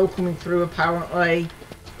rain's still coming through apparently.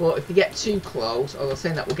 But if you get too close, I was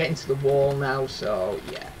saying that we're getting to the wall now, so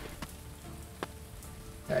yeah.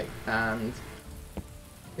 Okay, and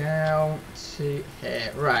down to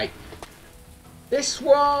here. Right. This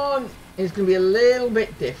one is going to be a little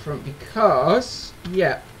bit different because,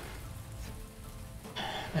 yeah.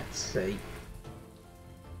 Let's see.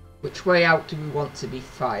 Which way out do we want to be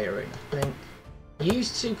firing? I think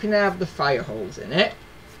these two can have the fire holes in it.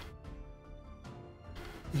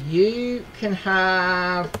 You can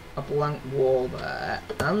have a blank wall there,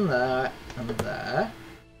 and there, and there.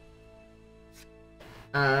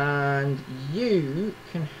 And you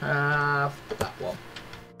can have that one.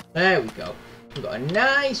 There we go. We've got a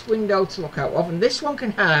nice window to look out of, and this one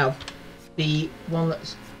can have the one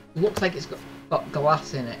that looks like it's got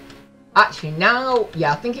glass in it. Actually, now,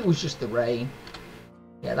 yeah, I think it was just the rain.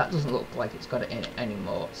 Yeah, that doesn't look like it's got it in it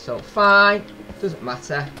anymore. So, fine. Doesn't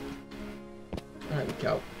matter. There we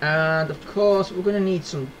go. And, of course, we're going to need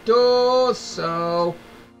some doors. So,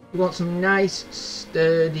 we want some nice,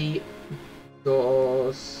 sturdy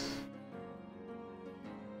doors.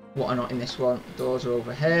 What are not in this one? Doors are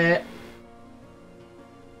over here.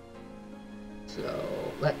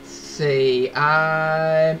 So, let's see.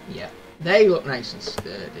 Yeah. They look nice and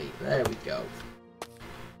sturdy. There we go.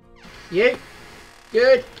 You.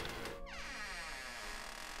 Good.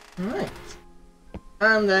 Right.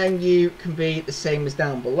 And then you can be the same as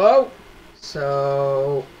down below.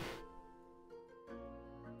 So...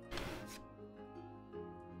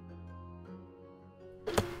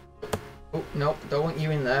 oh, nope. Don't want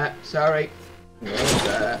you in there. Sorry. No,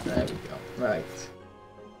 there. There we go. Right.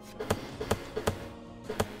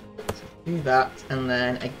 Do that, and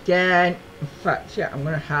then again, in fact, yeah, I'm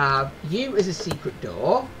going to have you as a secret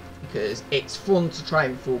door, because it's fun to try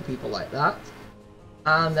and fool people like that.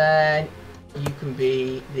 And then you can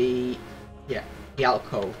be the, yeah, the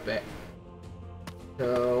alcove bit.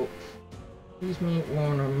 So, excuse me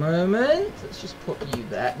one moment, let's just put you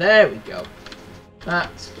there. There we go.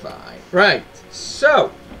 That's fine. Right,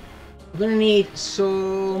 so, we're going to need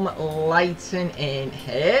some lighting in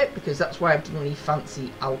here, because that's why I've done these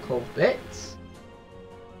fancy alcove bits.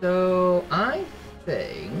 So, I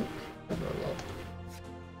think... have a look.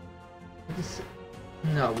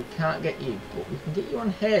 No, we can't get you, but we can get you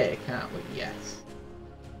on here, can't we? Yes.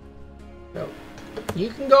 So, you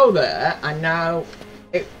can go there, and now,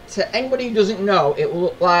 to anybody who doesn't know, it will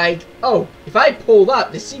look like, oh, if I pull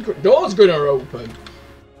that, the secret door's going to open.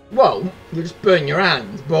 Won't, you'll just burn your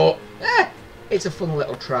hand, but... it's a fun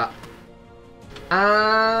little trap.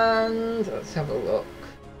 And let's have a look.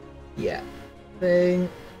 Yeah. Then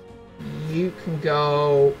you can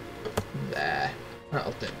go there.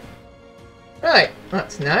 That'll do. Right,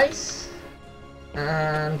 that's nice.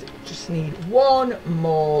 And just need one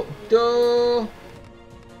more door.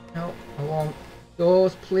 No, I want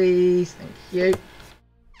doors, please. Thank you.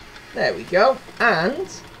 There we go. And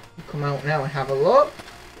you come out now and have a look.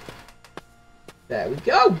 There we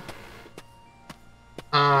go.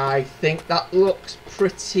 I think that looks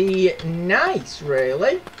pretty nice,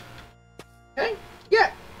 really. Okay,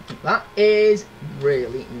 yeah, that is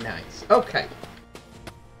really nice. Okay,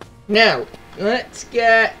 now let's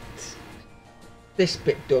get this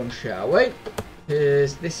bit done, shall we?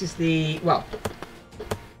 Because this is the, well,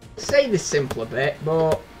 say the simpler bit,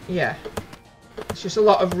 but yeah, it's just a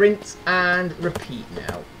lot of rinse and repeat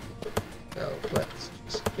now. So let's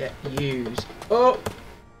just get used up.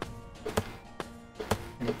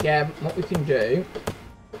 And again, what we can do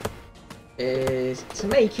is to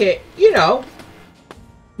make it, you know,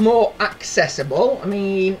 more accessible. I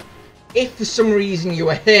mean, if for some reason you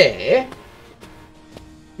were here,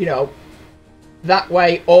 you know, that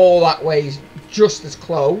way, all that way is just as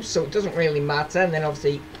close, so it doesn't really matter. And then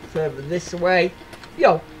obviously further this way, you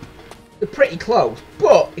know, they're pretty close.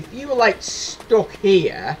 But if you were like stuck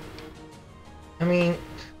here, I mean,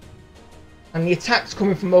 and the attack's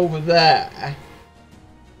coming from over there,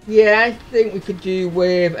 yeah, I think we could do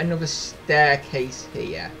with another staircase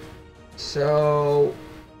here. So,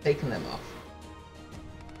 taking them off.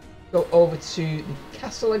 Go over to the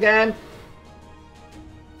castle again.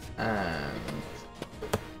 And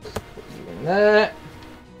just put you in there.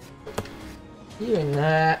 You in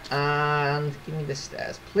there. And give me the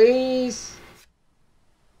stairs, please.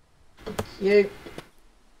 Thank you.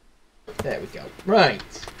 There we go.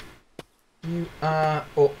 Right. You are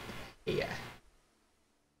up here.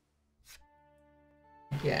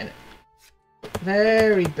 Again,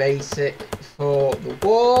 very basic for the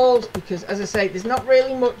walls, because as I say, there's not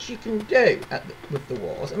really much you can do with the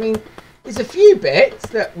walls. I mean, there's a few bits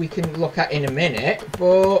that we can look at in a minute,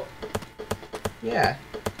 but yeah,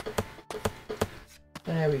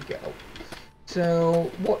 there we go.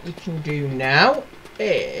 So what you can do now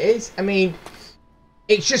is, I mean,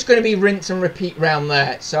 it's just going to be rinse and repeat round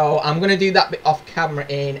there, so I'm going to do that bit off camera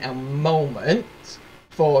in a moment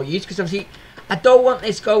for you, because obviously I don't want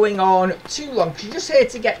this going on too long, because you're just here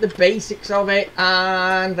to get the basics of it,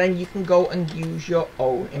 and then you can go and use your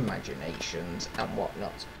own imaginations and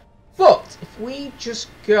whatnot. But if we just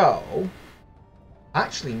go,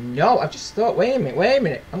 actually no, I've just thought, wait a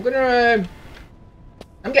minute, I'm getting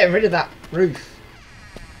rid of that roof.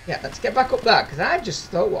 Yeah, let's get back up there, because I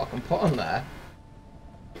just thought what I can put on there.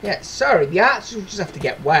 Yeah, sorry, the arches will just have to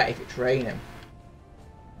get wet if it's raining.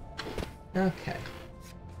 Okay.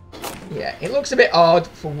 Yeah, it looks a bit odd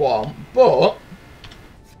for one, but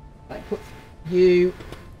I put you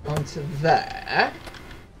onto there.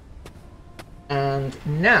 And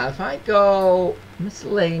now if I go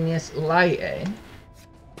miscellaneous lighting,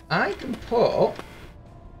 I can put,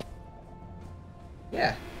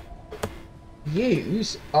 yeah,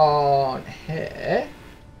 use on here.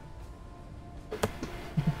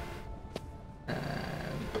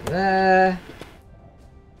 And there.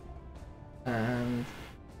 And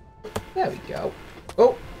there we go.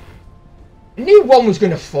 Oh, I knew one was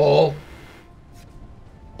going to fall.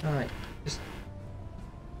 Right, just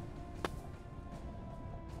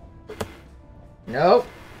no,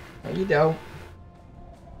 no, you don't.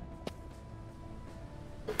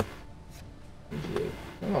 You.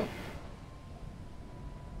 Come on.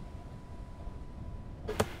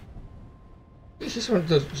 This one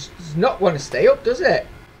does not want to stay up, does it?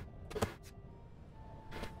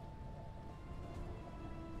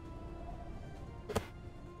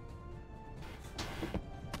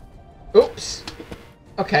 Oops.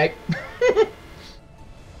 Okay.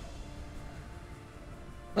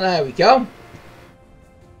 Well, there we go.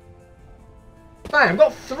 Fine, I've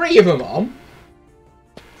got 3 of them on.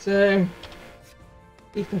 So,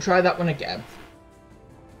 you can try that one again.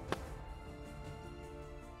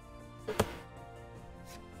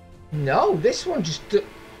 No, this one just...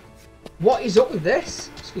 What is up with this?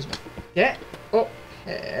 Excuse me. Get up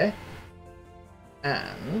here.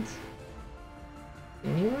 And...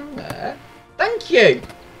 You're on there. Thank you!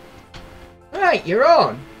 Right, you're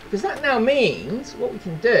on. Because that now means what we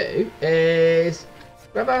can do is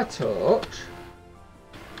grab our torch,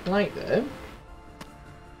 light them,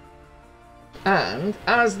 and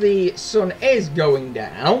as the sun is going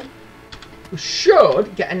down, we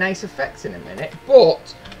should get a nice effect in a minute.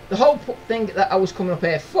 But the whole thing that I was coming up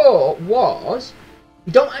here for was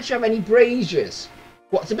we don't actually have any braziers.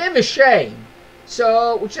 What's a bit of a shame.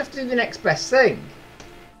 So we'll just have to do the next best thing.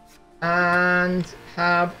 And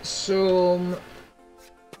have some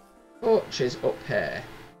torches up here.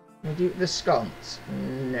 Can we do the sconce?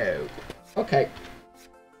 No. Okay.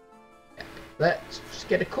 Let's just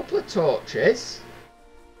get a couple of torches.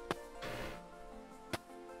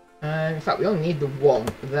 And in fact, we only need the one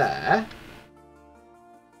there.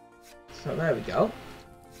 So there we go.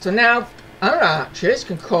 So now our archers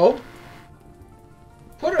can come,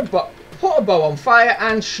 put a bow on fire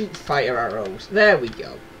and shoot fire arrows. There we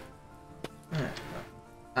go.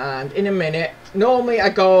 And in a minute, normally I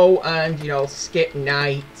go and, you know, skip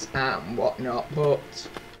night and whatnot, but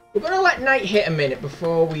we're going to let night hit a minute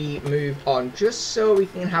before we move on, just so we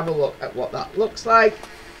can have a look at what that looks like.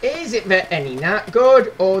 Is it any that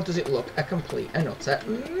good, or does it look a complete and utter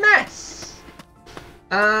mess?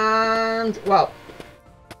 And, well,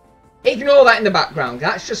 ignore that in the background.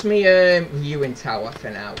 That's just me viewing tower for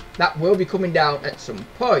now. That will be coming down at some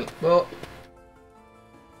point, but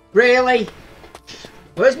really?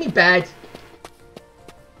 Where's my bed?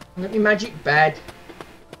 Let me magic bed.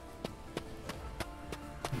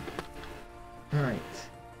 Right.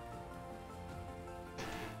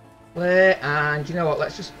 And you know what?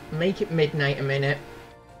 Let's just make it midnight a minute.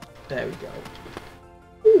 There we go.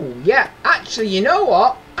 Ooh, yeah. Actually, you know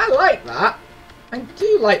what? I like that. I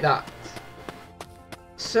do like that.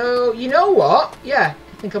 So, you know what? Yeah,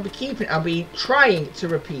 I think I'll be trying to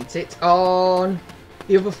repeat it on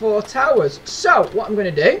the other 4 towers. So, what I'm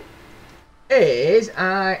going to do is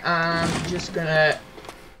I am just going to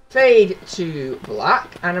fade to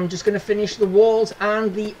black, and I'm just going to finish the walls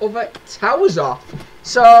and the other towers off.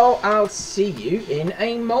 So, I'll see you in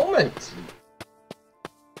a moment.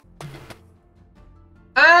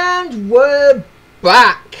 And we're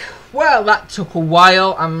back. Well, that took a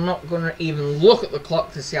while. I'm not going to even look at the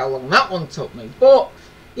clock to see how long that one took me. But,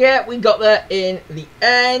 yeah, we got there in the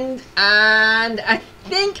end. And I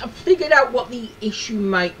think I figured out what the issue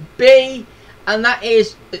might be. And that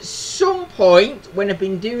is, at some point, when I've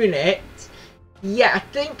been doing it, yeah, I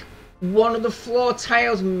think one of the floor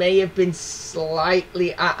tiles may have been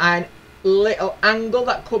slightly at a little angle.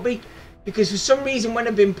 That could be. Because for some reason, when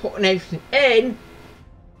I've been putting everything in,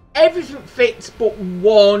 everything fits but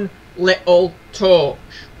one little torch.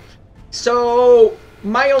 So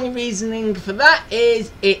my only reasoning for that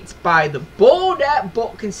is it's by the border,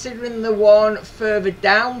 but considering the one further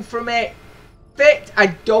down from it fit, I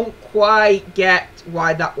don't quite get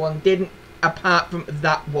why that one didn't, apart from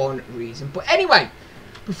that one reason. But anyway,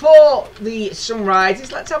 before the sun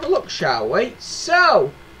rises, let's have a look, shall we?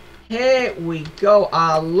 So here we go,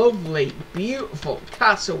 our lovely, beautiful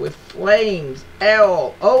castle with flames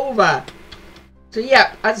all over. So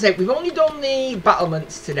yeah, as I say, we've only done the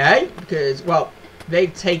battlements today because, well,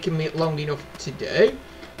 they've taken me long enough to do.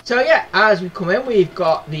 So yeah, as we come in, we've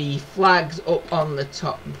got the flags up on the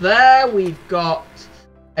top there. We've got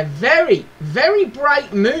a very, very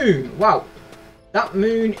bright moon. Wow, that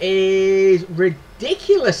moon is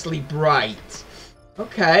ridiculously bright.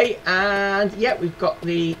 Okay, and yeah, we've got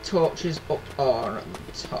the torches up on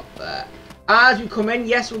the top there. As we come in,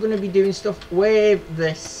 yes, we're going to be doing stuff with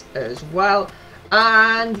this as well.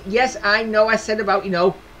 And yes, I know I said about, you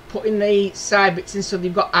know, putting the side bits in so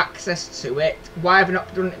they've got access to it. Why have I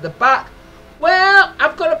not done it at the back? Well,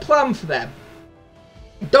 I've got a plan for them.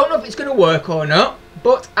 Don't know if it's going to work or not,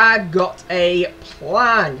 but I've got a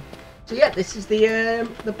plan. So yeah, this is the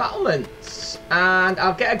battlements, and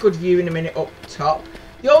I'll get a good view in a minute up top.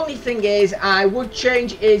 The only thing is I would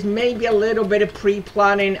change is maybe a little bit of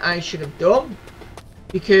pre-planning I should have done,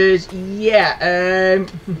 because yeah,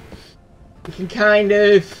 we can kind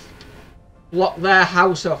of block their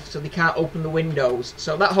house off so they can't open the windows.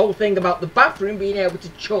 So that whole thing about the bathroom being able to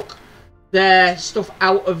chuck their stuff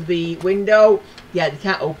out of the window, yeah, they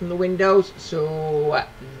can't open the windows, so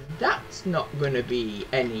that's not going to be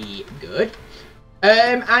any good.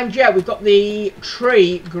 And yeah, we've got the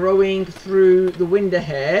tree growing through the window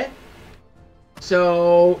here.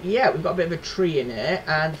 So yeah, we've got a bit of a tree in here,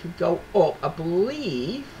 and if we go up, I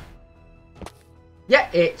believe, yeah,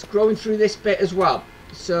 it's growing through this bit as well.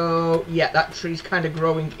 So yeah, that tree's kind of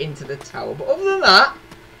growing into the tower. But other than that,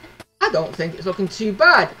 I don't think it's looking too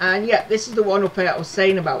bad. And yeah, this is the one up here I was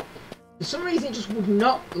saying about. For some reason, it just would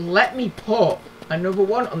not let me put another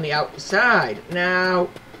one on the outside. Now,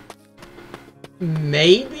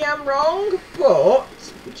 maybe I'm wrong, but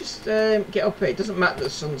we just get up here. It doesn't matter that the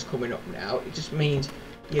sun's coming up now. It just means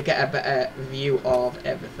you get a better view of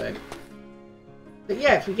everything. But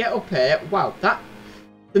yeah, if we get up here, wow,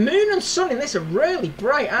 the moon and sun in this are really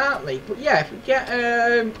bright, aren't they? But yeah, if we get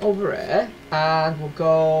over here, and we'll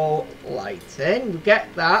go lighting, we'll get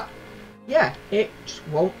that. Yeah, it just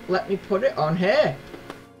won't let me put it on here.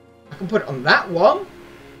 I can put it on that one.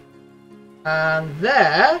 And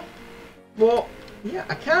there. But, yeah,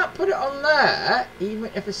 I can't put it on there, even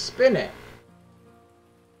if I spin it.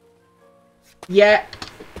 Yeah,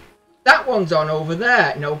 that one's on over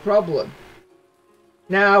there, no problem.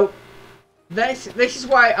 Now, this is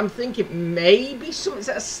why I'm thinking maybe something's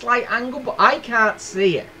at a slight angle, but I can't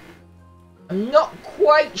see it. I'm not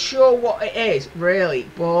quite sure what it is, really,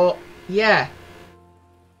 but yeah.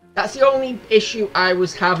 That's the only issue I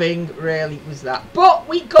was having, really, was that. But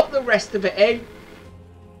we got the rest of it in.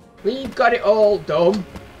 We've got it all done.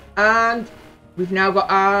 And we've now got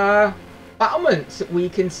our battlements that we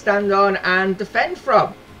can stand on and defend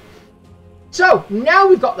from. So, now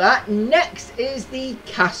we've got that. Next is the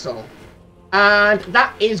castle. And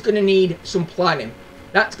that is going to need some planning.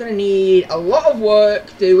 That's going to need a lot of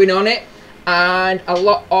work doing on it. And a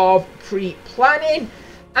lot of pre-planning.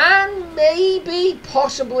 And maybe,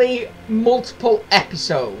 possibly, multiple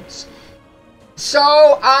episodes.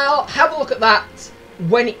 So, I'll have a look at that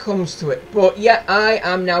when it comes to it. But yeah, I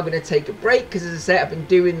am now going to take a break. Because as I say, I've been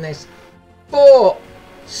doing this for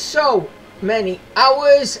so many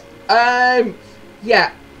hours.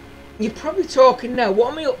 Yeah. You're probably talking now.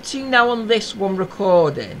 What am I up to now on this one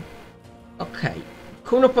recording? Okay.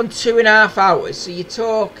 Coming up on 2.5 hours. So you're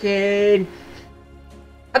talking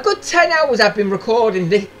a good 10 hours I've been recording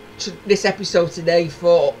this episode today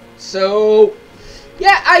for. So,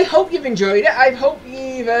 yeah, I hope you've enjoyed it. I hope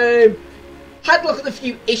you've had a look at the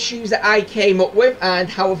few issues that I came up with and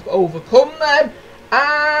how I've overcome them.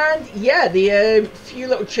 And, yeah, the few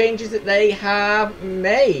little changes that they have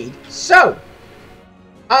made. So,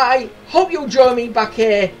 I hope you'll join me back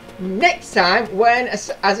here next time when,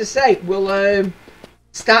 as I say, we'll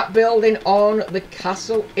start building on the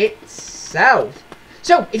castle itself.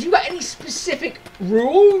 So, if you've got any specific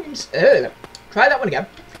rooms... try that one again.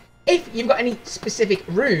 If you've got any specific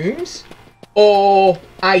rooms or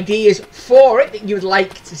ideas for it that you would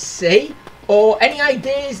like to see, or any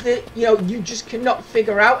ideas that, you know, you just cannot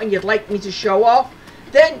figure out and you'd like me to show off,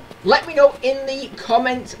 then let me know in the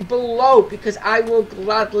comments below, because I will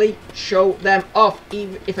gladly show them off,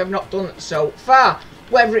 even if I've not done it so far.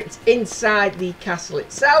 Whether it's inside the castle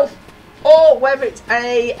itself, or whether it's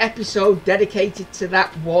an episode dedicated to that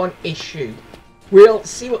one issue. We'll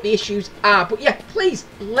see what the issues are. But yeah, please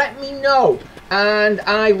let me know, and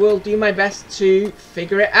I will do my best to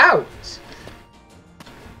figure it out.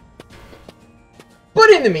 But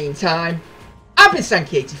in the meantime, I've been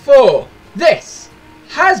Sankey84. This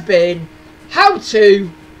has been How To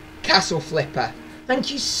Castle Flipper.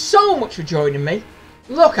 Thank you so much for joining me.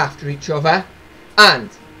 Look after each other. And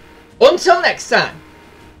until next time,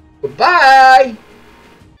 goodbye.